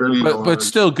 fairly large. But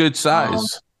still good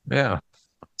size. Yeah,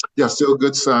 still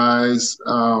good size.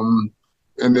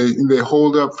 And they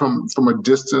hold up from a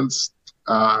distance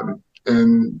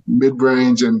and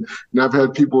mid-range. And I've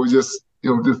had people just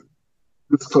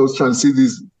close trying to see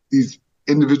these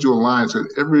individual lines. So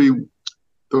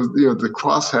the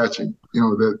cross-hatching,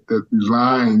 the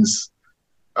lines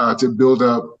to build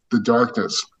up the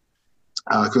darkness.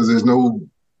 Because there's no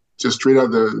just straight out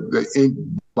the ink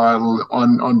bottle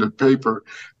on the paper.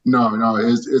 No,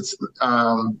 it's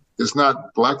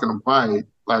not black and white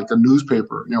like a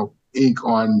newspaper. Ink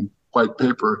on white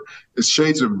paper. It's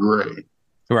shades of gray.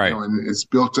 Right. And it's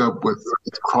built up with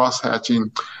cross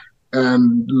hatching,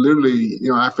 and literally,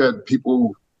 I've had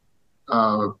people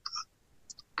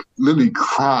literally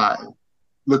cry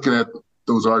looking at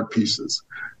those art pieces,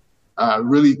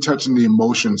 really touching the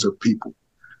emotions of people.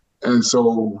 And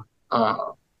so,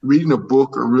 reading a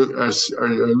book or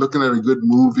looking at a good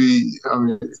movie, I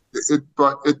mean,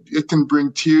 it can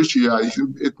bring tears to your eyes.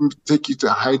 It can take you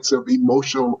to heights of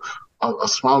emotional, a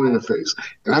smile on your face.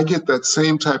 And I get that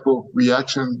same type of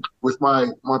reaction with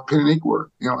my pen and ink work.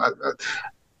 I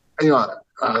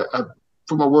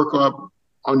put my work up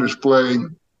on display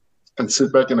and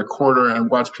sit back in a corner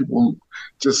and watch people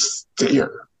just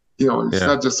stare. It's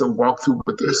not just a walkthrough,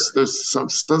 but there's some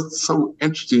stuff so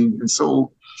interesting and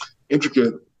so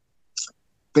intricate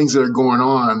things that are going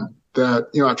on that,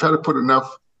 I try to put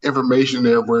enough information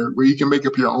there where you can make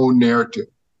up your own narrative.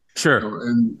 Sure.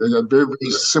 And they got very, very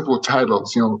simple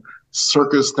titles,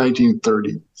 Circus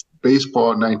 1930,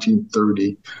 Baseball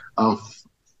 1930,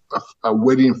 a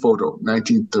wedding photo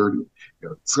 1930.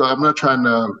 So I'm not trying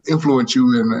to influence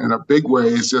you in a big way.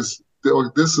 It's just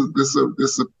this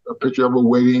is a picture of a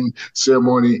wedding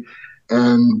ceremony,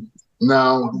 and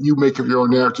now you make up your own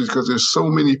narratives because there's so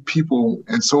many people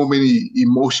and so many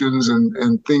emotions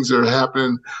and things that are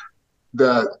happening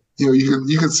that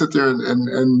you can sit there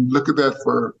and look at that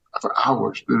for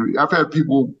hours. I've had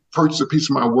people purchase a piece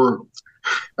of my work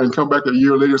and come back a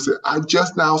year later and say, "I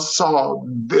just now saw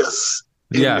this."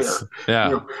 Yes.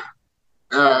 There.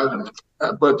 Yeah.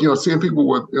 But seeing people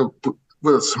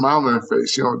with a smile on their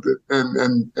face,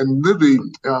 and literally,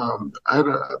 I had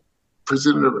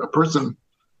presented a person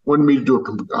wanted me to do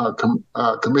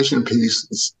a commission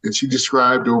piece, and she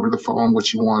described over the phone what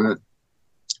she wanted.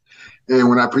 And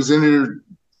when I presented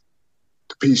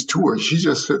the piece to her, she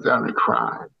just sat down and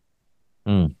cried.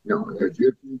 Mm.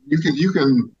 You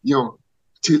can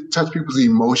touch people's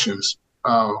emotions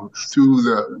through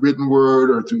the written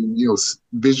word or through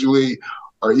visually,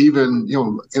 or even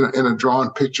in a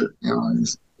drawn picture.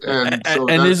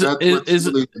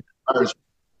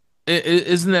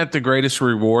 Isn't that the greatest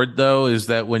reward, though? Is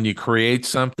that when you create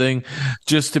something,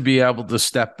 just to be able to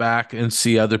step back and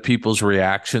see other people's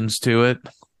reactions to it?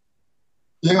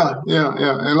 Yeah.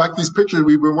 And like these pictures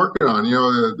we've been working on,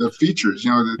 the features,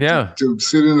 to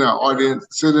sit in an audience,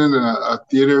 sit in a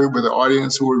theater with an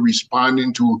audience who are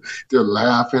responding to, they're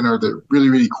laughing or they're really,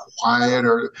 really quiet,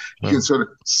 or you can sort of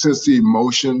sense the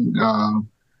emotion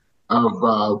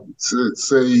of,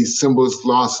 say, Simba's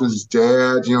lost his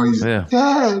dad, he's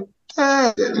dad.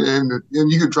 And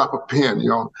you can drop a pin,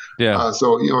 so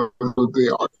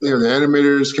the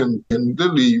animators can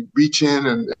literally reach in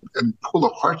and pull the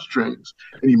heartstrings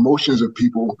and emotions of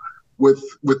people with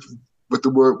the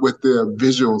word, with the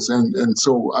visuals, and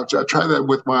so I try that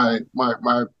with my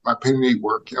pen and ink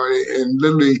work, and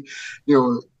literally,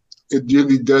 it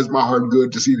really does my heart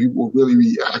good to see people really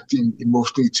reacting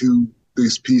emotionally to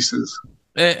these pieces.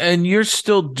 And you're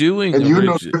still doing, and you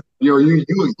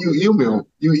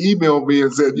emailed me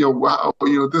and said, wow,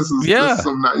 this is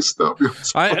some nice stuff.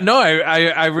 I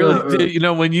really did.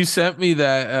 When you sent me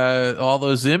that all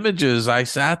those images, I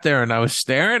sat there and I was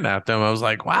staring at them. I was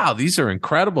like, wow, these are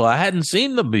incredible. I hadn't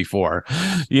seen them before,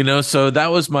 so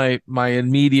that was my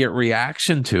immediate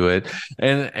reaction to it.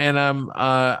 And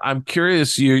I'm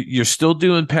curious, you're still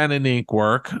doing pen and ink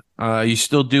work. You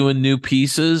still doing new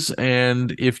pieces?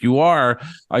 And if you are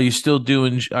you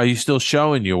still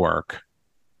showing your work?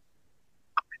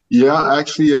 Yeah,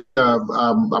 actually,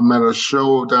 I'm at a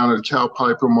show down at Cal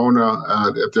Poly Pomona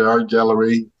at the art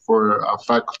gallery for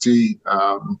faculty,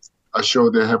 a show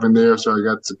they're having there. So I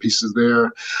got some pieces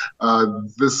there.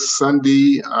 This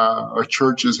Sunday, our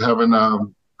church is having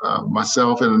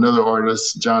myself and another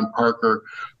artist, John Parker,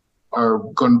 are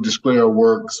going to display our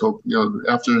work. So,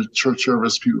 after church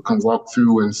service, people can walk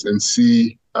through and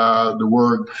see the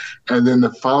work. And then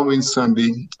the following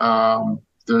Sunday,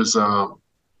 there's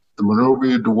the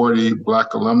Monrovia Duarte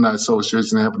Black Alumni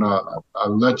Association having a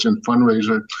luncheon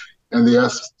fundraiser, and they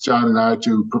asked John and I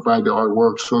to provide the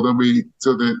artwork. So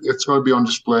it's going to be on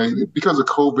display. Because of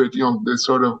COVID, they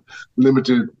sort of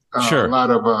limited a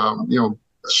lot of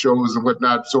shows and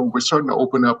whatnot. So we're starting to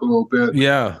open up a little bit.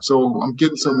 Yeah. So I'm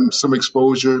getting some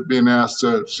exposure, being asked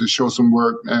to show some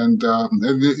work, and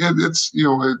it's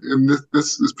and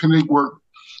this pen ink work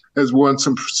has won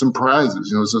some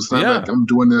prizes. So it's not like I'm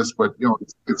doing this, but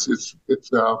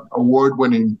it's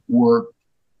award-winning work.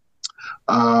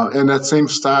 And that same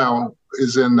style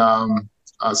is in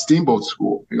Steamboat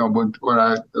School.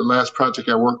 The last project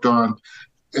I worked on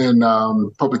in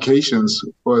publications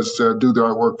was to do the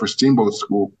artwork for Steamboat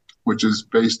School, which is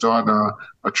based on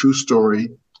a true story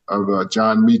of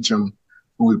John Meacham,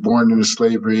 who was born into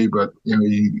slavery, but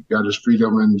he got his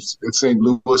freedom in St.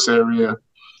 Louis area.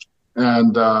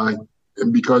 And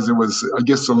because it was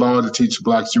against the law to teach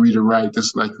blacks to read and write, this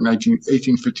is like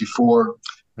 1854.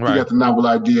 Right. He got the novel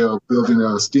idea of building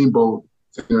a steamboat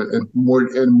in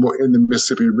the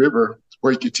Mississippi River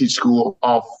where he could teach school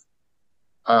off.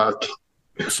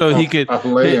 So he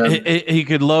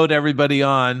could load everybody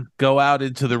on, go out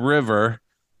into the river,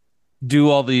 do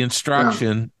all the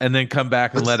instruction, and then come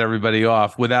back and let everybody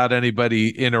off without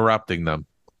anybody interrupting them.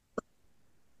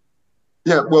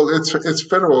 Yeah, well, it's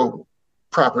federal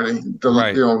property,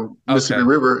 Mississippi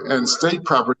River, and state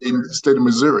property in the state of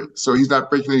Missouri. So he's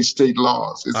not breaking any state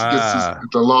laws. It's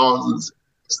the laws,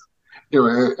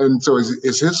 and so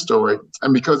it's his story.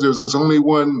 And because there's only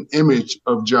one image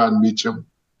of John Meacham,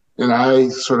 and I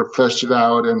sort of fleshed it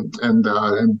out and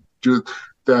do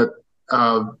that.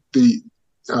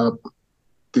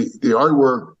 The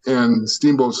artwork in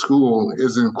Steamboat School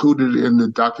is included in the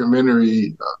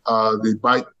documentary, the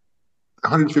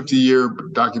 150-year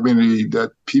documentary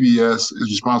that PBS is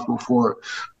responsible for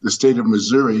the state of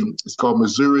Missouri. It's called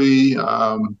Missouri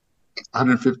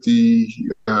 150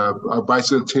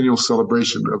 bicentennial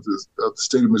celebration of the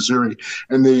state of Missouri,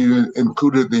 and they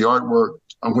included the artwork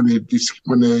when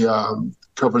they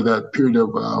cover that period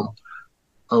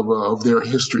of their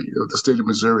history of the state of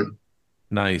Missouri.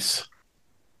 Nice.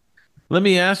 Let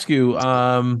me ask you,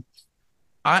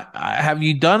 I have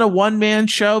you done a one-man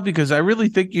show? Because I really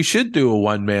think you should do a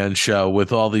one-man show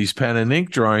with all these pen and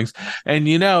ink drawings. And,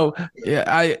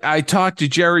 I talked to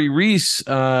Jerry Reese,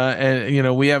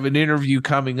 and, we have an interview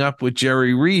coming up with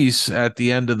Jerry Reese at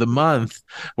the end of the month,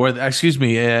 or excuse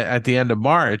me, at the end of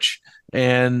March.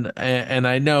 And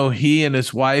I know he and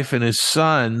his wife and his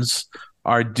sons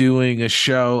are doing a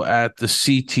show at the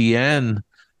CTN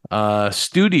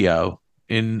studio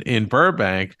in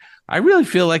Burbank. I really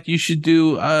feel like you should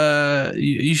do a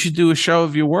show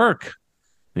of your work.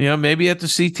 Maybe at the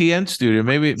CTN studio.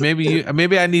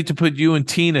 Maybe I need to put you and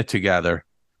Tina together.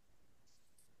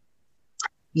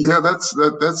 Yeah, that's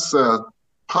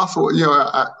possible.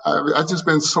 I've just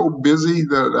been so busy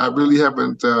that I really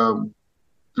haven't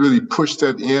really pushed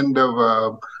that end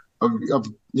of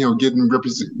getting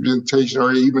representation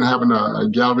or even having a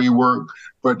gallery work.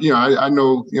 But I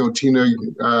know Tina,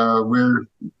 we're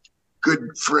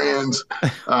good friends,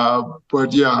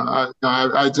 but yeah,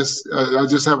 I just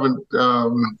haven't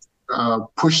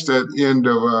pushed that end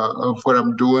of what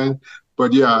I'm doing.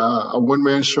 But yeah, a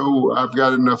one-man show, I've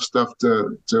got enough stuff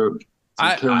to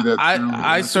carry that through.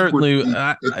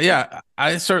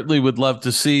 I certainly would love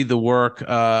to see the work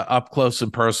up close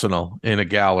and personal in a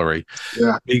gallery.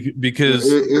 Yeah, because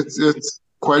it's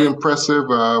quite impressive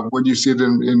when you see it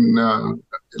in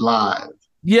live.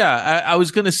 Yeah, I was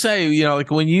going to say,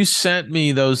 like when you sent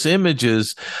me those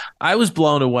images, I was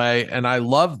blown away and I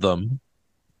loved them,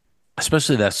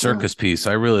 especially that circus piece.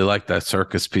 I really like that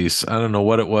circus piece. I don't know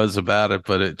what it was about it,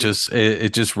 but it just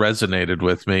resonated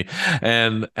with me.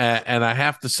 And I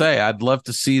have to say, I'd love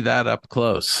to see that up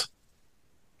close.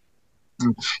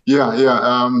 Yeah.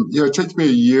 It takes me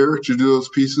a year to do those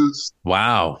pieces.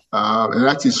 Wow. And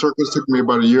actually circus took me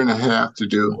about a year and a half to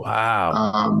do.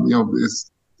 Wow. It's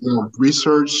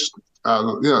research.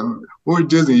 When we're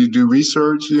Disney, you do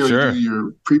research. Sure. You do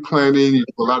your pre-planning. You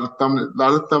do a lot of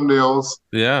thumbnails.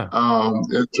 Yeah. And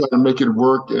trying to make it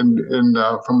work and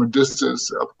from a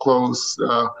distance, up close.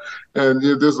 And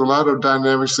there's a lot of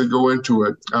dynamics that go into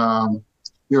it. The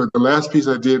last piece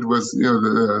I did was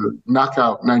the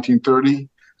Knockout 1930,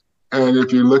 and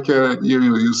if you look at it,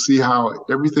 you'll see how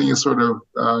everything is sort of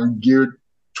geared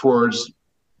towards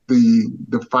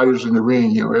the fighters in the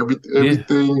ring.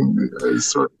 Everything is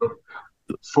sort of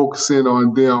focusing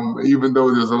on them, even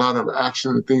though there's a lot of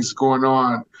action and things going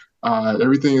on.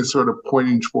 Everything is sort of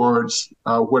pointing towards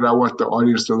what I want the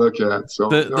audience to look at. So,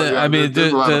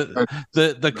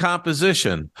 the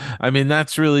composition. I mean,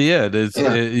 that's really it.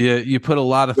 You put a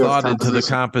lot of thought into the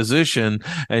composition,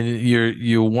 and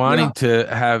you're wanting to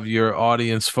have your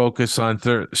audience focus on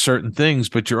certain things,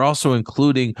 but you're also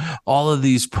including all of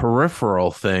these peripheral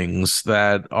things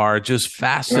that are just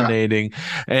fascinating,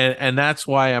 and that's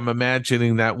why I'm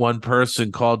imagining that one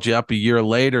person called you up a year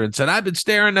later and said, "I've been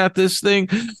staring at this thing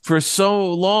for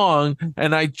so long,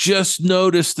 and I just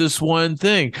noticed this one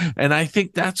thing." And I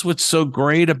think that's what's so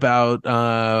great about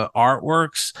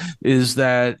artworks is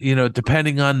that,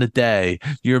 depending on the day,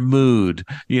 your mood,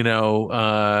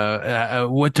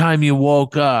 what time you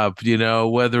woke up,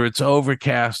 whether it's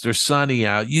overcast or sunny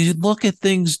out, you look at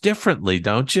things differently,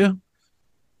 don't you?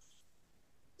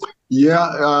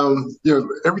 Yeah.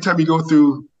 Every time you go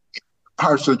through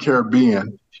Pirates of the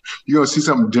Caribbean, you're going to see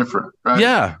something different, right?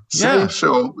 Yeah. Same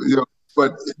show,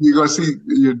 but you're going to see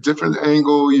your different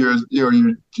angle, your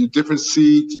different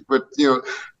seat, but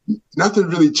nothing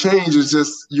really changes.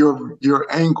 Just your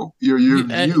angle, your view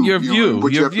of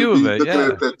it.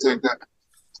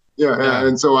 Yeah.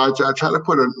 And so I try to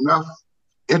put enough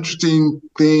interesting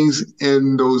things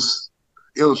in those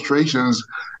illustrations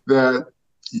that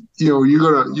you're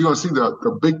gonna see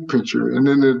the big picture, and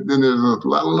then there's a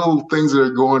lot of little things that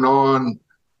are going on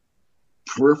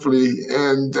peripherally,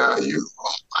 and I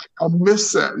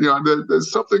miss that.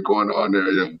 There's something going on there.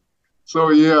 So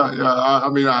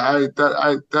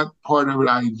that part of it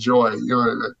I enjoy.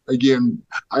 Again,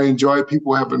 I enjoy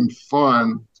people having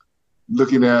fun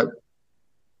looking at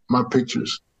my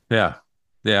pictures. Yeah.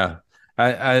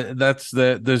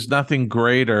 There's nothing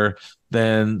greater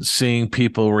than seeing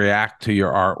people react to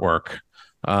your artwork.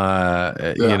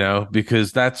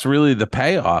 Because that's really the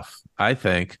payoff. I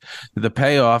think the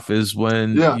payoff is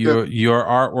when your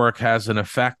artwork has an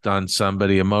effect on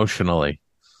somebody emotionally.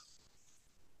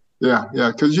 Yeah,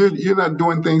 yeah, because you're not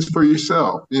doing things for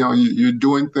yourself. You're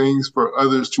doing things for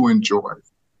others to enjoy.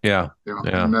 Yeah,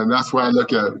 yeah. And then that's why I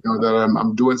look at it. That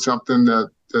I'm doing something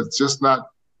that's just not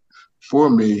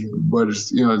for me, but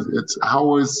it's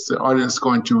how is the audience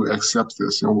going to accept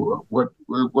this? What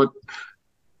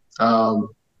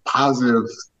positive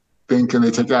thing can they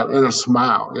take out? And a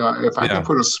smile. If I can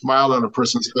put a smile on a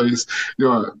person's face,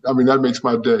 that makes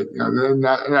my day. And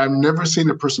I've never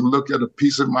seen a person look at a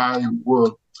piece of my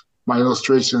work, my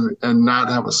illustration, and not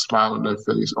have a smile on their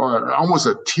face or almost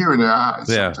a tear in their eyes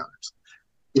sometimes.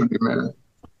 Man.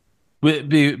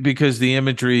 Because the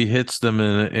imagery hits them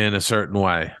in a certain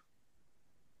way.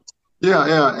 Yeah,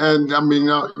 yeah, and I'm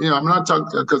not talking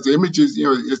because the images,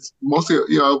 it's mostly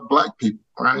Black people,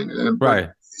 right? Right.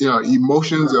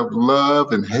 Emotions of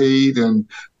love and hate and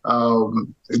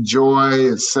joy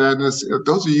and sadness.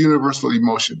 Those are universal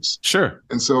emotions. Sure.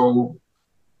 And so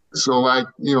like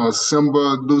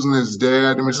Simba losing his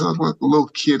dad. It's like a little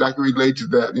kid. I can relate to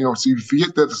that. So you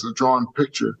forget that it's a drawn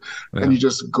picture, and you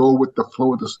just go with the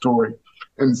flow of the story.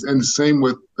 And the same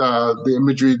with the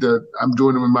imagery that I'm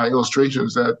doing in my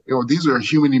illustrations. That these are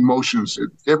human emotions.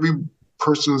 Every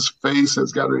person's face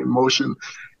has got an emotion.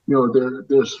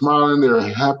 They're smiling, they're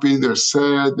happy, they're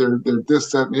sad, they're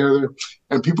this, that, and the other,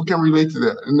 and people can relate to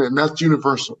that, and that's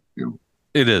universal.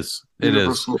 It is.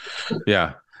 Universal. It is.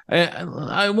 Yeah.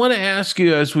 I want to ask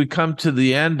you, as we come to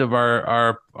the end of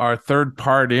our third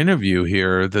part interview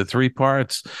here, the 3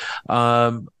 parts,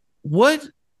 what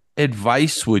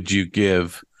advice would you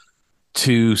give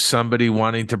to somebody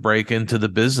wanting to break into the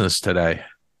business today?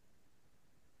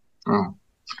 Oh,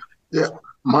 yeah.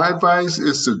 My advice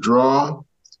is to draw,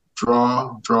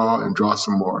 and draw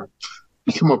some more.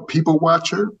 Become a people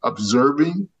watcher,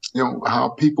 observing, how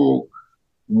people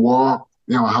walk,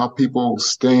 how people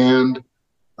stand,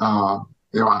 where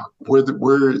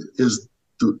is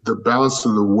the balance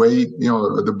of the weight,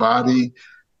 of the body,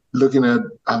 looking at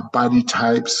body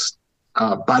types,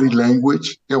 body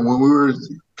language. When we were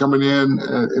coming in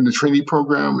the training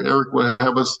program, Eric would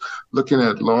have us looking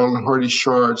at Laurel and Hardy's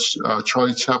charts,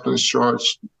 Charlie Chaplin's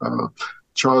charts,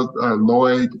 Charles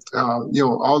Lloyd,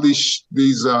 all these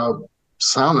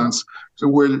silence, so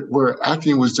where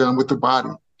acting was done with the body,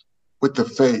 with the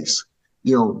face,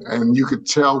 and you could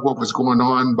tell what was going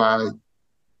on by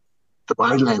the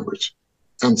body language.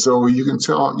 And so you can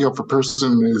tell, if a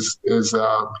person is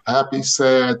happy,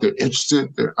 sad, they're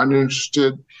interested, they're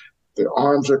uninterested, their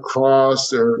arms are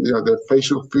crossed, their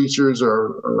facial features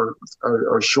are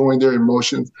showing their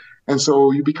emotions. And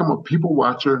so you become a people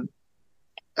watcher.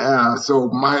 So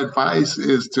my advice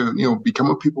is to,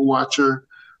 become a people watcher,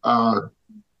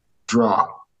 draw.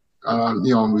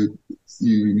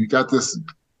 You got this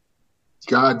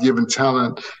God-given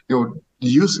talent,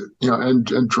 use it, and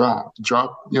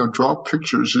draw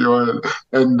pictures,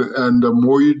 and the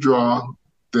more you draw,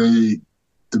 the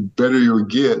better you'll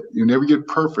get. You never get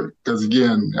perfect because,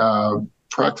 again,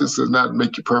 practice does not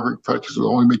make you perfect. Practice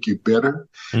will only make you better.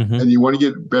 Mm-hmm. And you want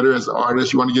to get better as an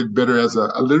artist. You want to get better as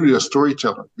literally a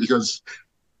storyteller, because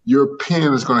your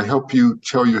pen is going to help you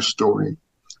tell your story.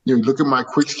 You look at my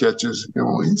quick sketches,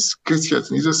 these quick sketches,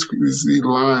 these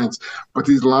lines, but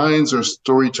these lines are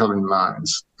storytelling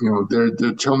lines.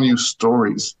 They're telling you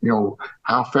stories,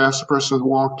 how fast a person is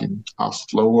walking, how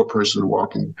slow a person is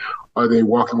walking. Are they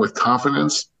walking with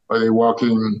confidence? Are they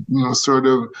walking, sort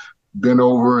of bent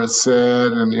over and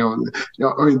sad? And,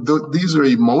 these are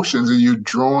emotions, and you're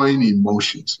drawing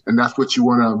emotions, and that's what you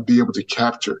want to be able to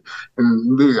capture.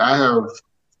 And literally, I have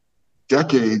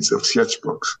decades of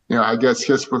sketchbooks. I got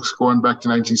sketchbooks going back to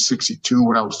 1962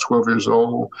 when I was 12 years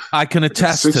old. I can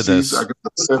attest to this.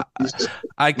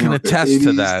 I can attest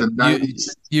to that.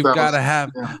 You've got to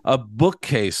have a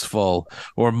bookcase full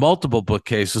or multiple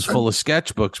bookcases full of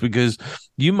sketchbooks, because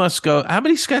you must go. How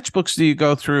many sketchbooks do you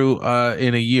go through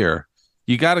in a year?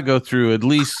 You got to go through at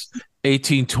least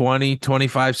 18, 20,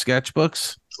 25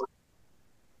 sketchbooks.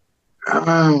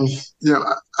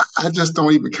 I just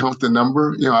don't even count the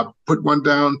number. I put one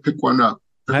down, pick one up.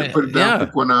 Put it down,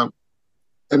 pick one up.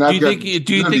 And do you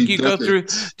think you go through?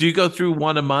 Do you go through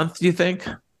one a month? Do you think?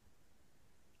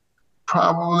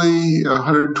 Probably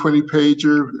 120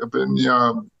 pager. I've been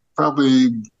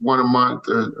probably one a month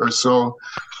or so.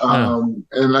 And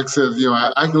like I said,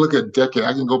 I can look at decade.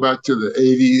 I can go back to the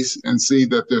 80s and see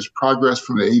that there's progress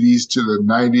from the 80s to the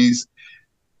 90s.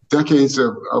 Decades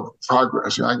of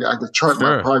progress. I could chart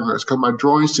my progress, because my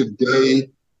drawings today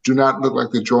do not look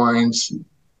like the drawings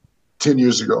 10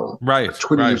 years ago,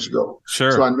 20 years ago.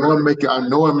 Sure. So I know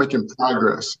I'm making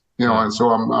progress. And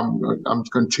so I'm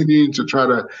continuing to try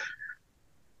to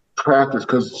practice,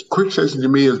 because quick sketching to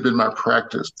me has been my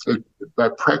practice. By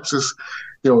practice,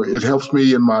 it helps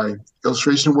me in my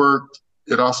illustration work.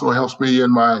 It also helps me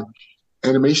in my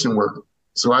animation work.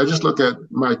 So I just look at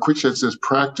my quick sketch as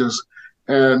practice,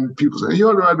 and people say, "You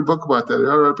ought to write a book about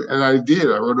that." And I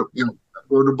did. I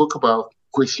wrote a book about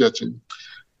quick sketching.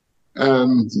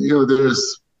 And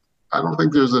I don't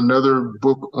think there's another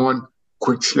book on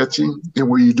quick sketching and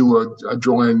where you do a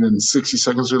drawing in 60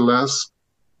 seconds or less.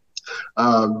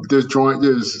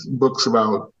 There's books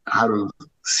about how to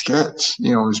sketch.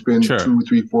 Spend Sure. 2,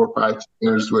 3, 4, 5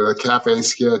 years with a cafe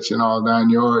sketch and all 9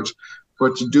 yards.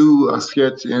 But to do a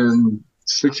sketch in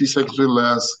 60 seconds or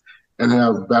less and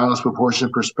have balance,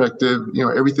 proportion, perspective,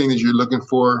 everything that you're looking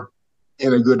for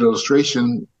in a good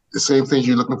illustration, the same things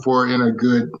you're looking for in a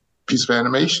good piece of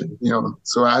animation.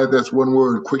 So that's one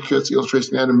word: quick sketch,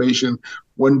 illustration, animation,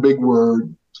 one big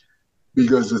word,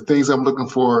 because the things I'm looking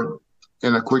for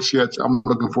in a quick sketch, I'm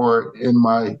looking for in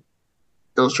my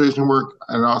illustration work,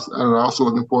 and I'm also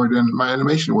looking for it in my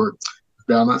animation work.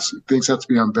 Balance, things have to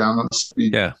be on balance.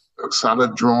 Yeah.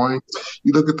 Solid drawing.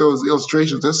 You look at those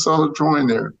illustrations, there's solid drawing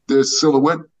there. There's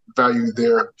silhouette value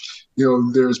there.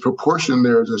 There's proportion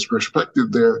there. There's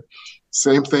perspective there.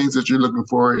 Same things that you're looking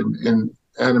for in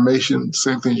animation,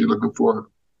 same things you're looking for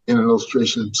in an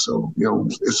illustration. So,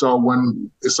 it's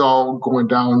all going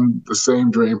down the same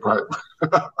drain pipe.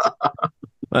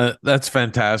 That's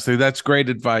fantastic. That's great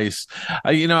advice.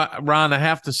 Ron, I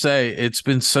have to say, it's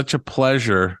been such a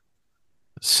pleasure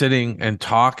sitting and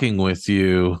talking with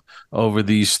you over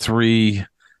these 3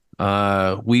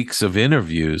 weeks of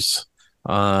interviews.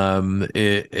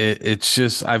 It's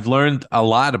just, I've learned a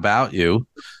lot about you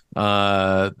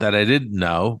that I didn't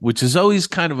know, which is always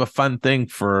kind of a fun thing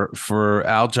for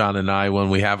Aljon and I when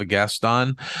we have a guest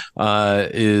on,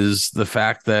 is the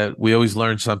fact that we always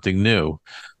learn something new.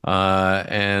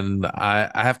 And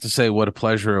I have to say, what a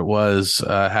pleasure it was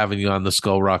having you on the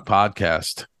Skull Rock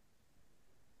podcast.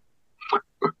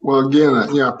 Well, again,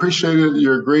 I appreciate it.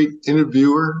 You're a great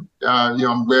interviewer.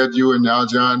 I'm glad you and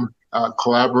Aljon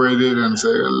collaborated and say,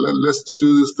 let's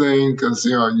do this thing, because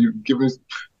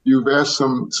you've asked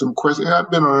some questions.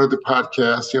 I've been on other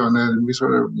podcasts, and then we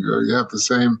sort of you have the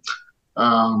same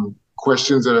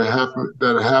questions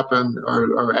that happen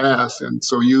or asked, and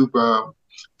so you've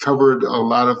covered a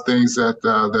lot of things that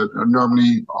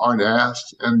normally aren't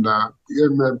asked, and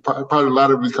probably a lot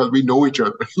of it because we know each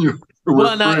other.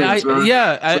 Well, friends,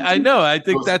 right? I know. I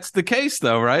think that's the case,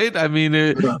 though, right? I mean,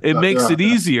 it makes it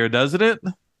easier, doesn't it?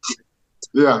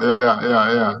 Yeah.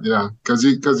 Because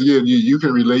you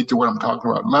can relate to what I'm talking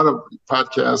about. A lot of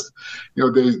podcasts,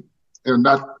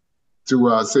 not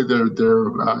to say there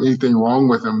anything wrong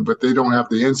with them, but they don't have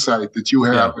the insight that you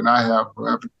have and I have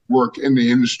work in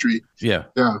the industry. Yeah.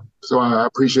 So I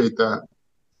appreciate that.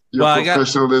 Your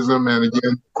professionalism and,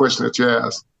 again, question that you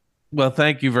asked. Well,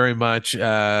 thank you very much,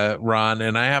 Ron.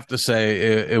 And I have to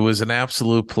say, it was an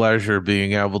absolute pleasure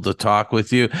being able to talk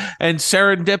with you. And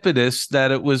serendipitous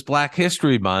that it was Black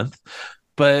History Month.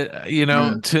 But,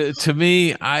 to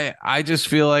me, I just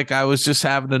feel like I was just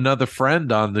having another friend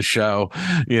on the show,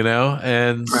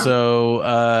 and so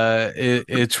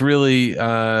it's really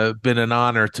been an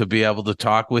honor to be able to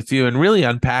talk with you and really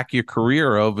unpack your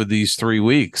career over these 3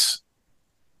 weeks.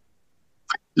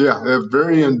 Yeah,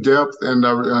 very in depth, and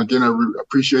again, I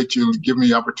appreciate you giving me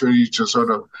the opportunity to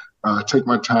sort of take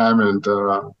my time and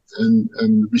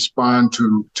respond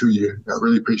to you. I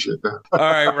really appreciate that. All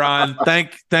right, Ron,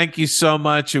 thank you so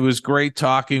much. It was great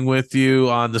talking with you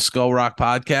on the Skull Rock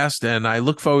podcast, and I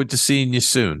look forward to seeing you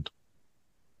soon.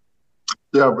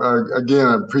 Yeah, again,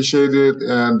 I appreciate it,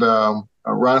 and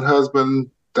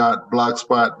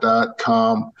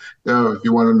ronhusband.blogspot.com. If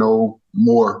you want to know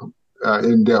more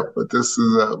in depth, but this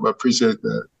is I appreciate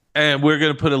that. And we're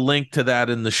going to put a link to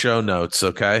that in the show notes.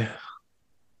 Okay,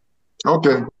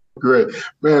 great,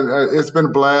 man. It's been a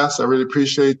blast. I really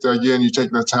appreciate again you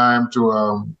taking the time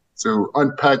to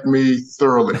unpack me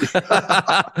thoroughly.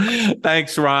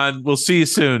 Thanks, Ron. We'll see you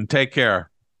soon. Take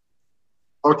care.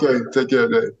 Okay, take care,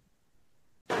 Dave.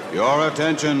 Your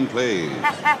attention, please.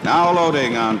 Now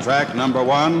loading on track number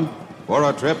 1 for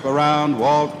a trip around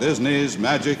Walt Disney's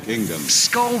Magic Kingdom.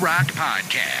 Skull Rock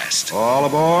Podcast. All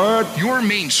aboard. Your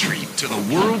Main Street to the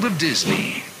world of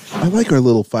Disney. I like our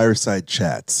little fireside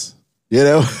chats.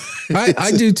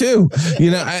 I do too.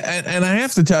 And I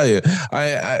have to tell you,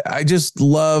 I just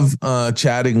love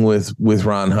chatting with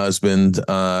Ron Husband.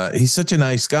 He's such a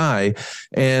nice guy,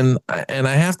 and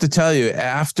I have to tell you,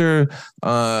 after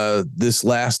this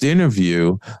last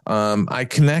interview, I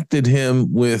connected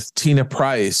him with Tina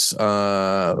Price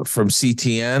from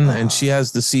CTN, and she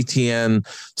has the CTN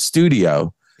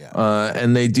studio.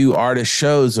 And they do artist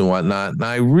shows and whatnot. And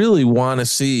I really want to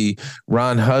see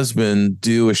Ron Husband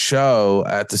do a show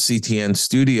at the CTN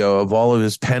studio of all of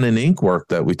his pen and ink work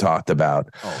that we talked about,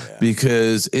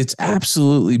 because it's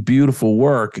absolutely beautiful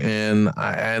work. And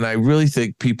I really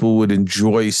think people would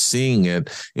enjoy seeing it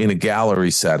in a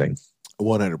gallery setting.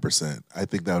 100%. I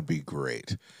think that would be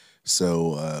great.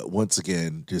 So once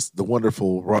again, just the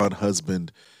wonderful Ron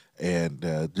Husband,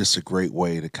 and just a great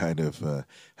way to kind of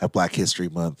have Black History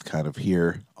Month kind of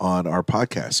here on our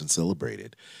podcast and celebrate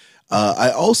it.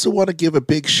 I also want to give a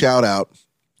big shout out.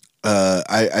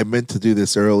 I meant to do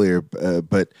this earlier,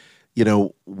 but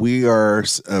we are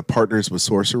partners with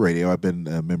Sorcerer Radio. I've been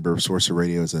a member of Sorcerer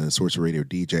Radio as a Sorcerer Radio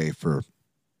DJ for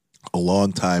a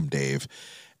long time, Dave.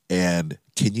 And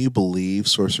can you believe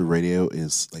Sorcerer Radio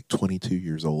is like 22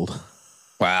 years old?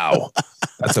 Wow.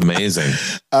 That's amazing.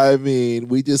 I mean,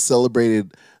 we just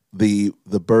celebrated the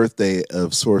birthday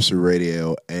of Sorcerer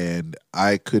Radio, and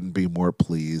I couldn't be more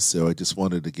pleased. So I just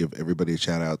wanted to give everybody a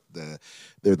shout out.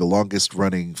 They're the longest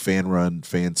running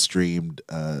fan streamed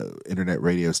internet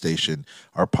radio station.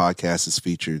 Our podcast is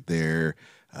featured there.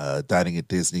 Dining at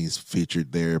Disney's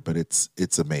featured there, but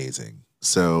it's amazing.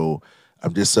 So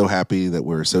I'm just so happy that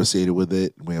we're associated with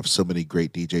it. We have so many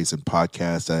great DJs and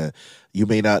podcasts. You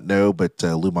may not know, but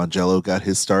Lou Mangello got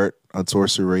his start on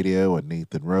Sorcerer Radio, and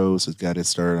Nathan Rose has got his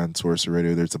start on Sorcerer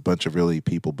Radio. There's a bunch of really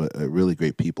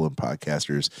great people and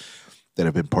podcasters that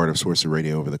have been part of Sorcerer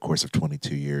Radio over the course of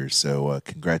 22 years. So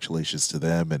congratulations to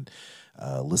them, and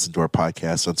listen to our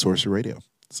podcast on Sorcerer Radio.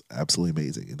 It's absolutely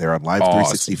amazing. They're on Live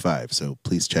 365, so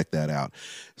please check that out.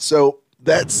 So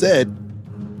that said,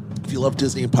 if you love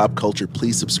Disney and pop culture,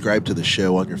 please subscribe to the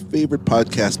show on your favorite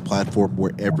podcast platform.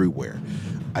 We're everywhere.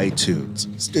 iTunes,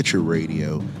 Stitcher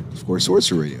Radio, of course,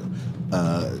 Sorcerer Radio.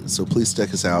 So please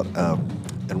check us out.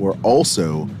 And we're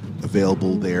also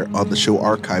available there on the show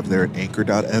archive there at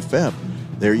anchor.fm.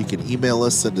 There you can email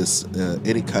us, send us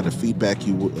any kind of feedback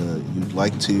you'd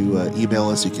like to email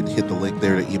us. You can hit the link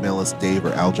there to email us, Dave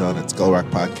or Aljon at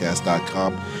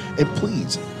skullrockpodcast.com. And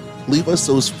please leave us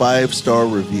those 5-star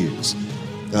reviews.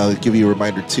 I'll give you a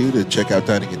reminder, too, to check out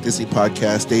Dining at Disney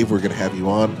podcast. Dave, we're going to have you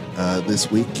on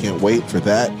this week. Can't wait for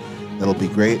that. That'll be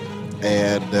great.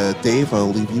 And Dave, I'll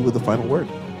leave you with the final word.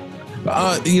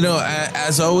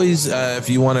 As always, if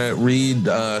you want to read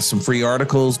some free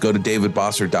articles, go to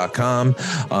davidbosser.com.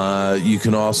 You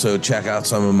can also check out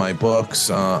some of my books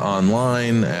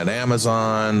online at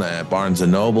Amazon, at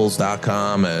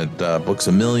barnesandnobles.com, at Books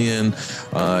A Million.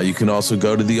 You can also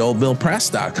go to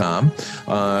theoldmillpress.com.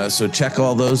 So check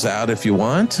all those out if you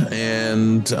want.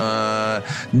 And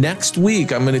next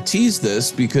week, I'm going to tease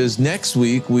this because next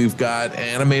week we've got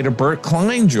animator Bert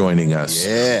Klein joining us.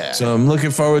 Yeah. So I'm looking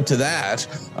forward to that.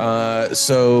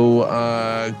 So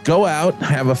go out,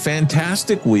 have a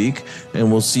fantastic week, and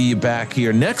we'll see you back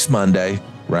here next Monday,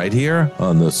 right here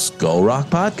on the Skull Rock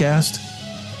Podcast.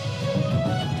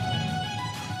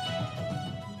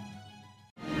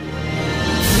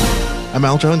 I'm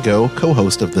Aljon Go,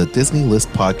 co-host of the Disney List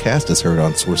podcast, as heard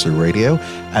on Sorcerer Radio,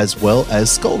 as well as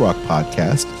Skull Rock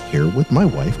Podcast, here with my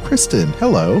wife, Kristen.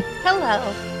 Hello.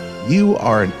 Hello. You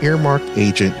are an earmarked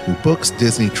agent who books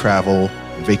Disney travel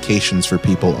vacations for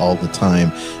people all the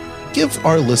time. Give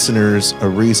our listeners a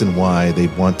reason why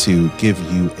they'd want to give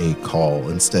you a call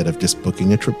instead of just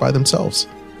booking a trip by themselves.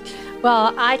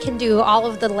 Well, I can do all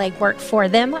of the legwork for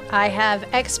them. I have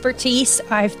expertise.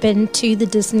 I've been to the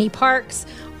Disney parks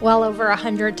well over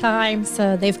 100 times,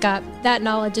 so they've got that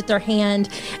knowledge at their hand,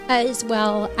 as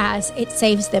well as it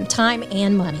saves them time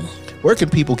and money. Where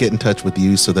can people get in touch with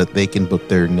you so that they can book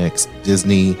their next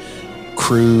Disney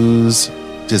cruise,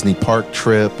 Disney park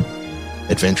trip,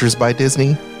 Adventures by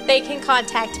Disney? They can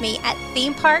contact me at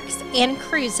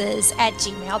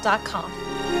themeparksandcruises@gmail.com.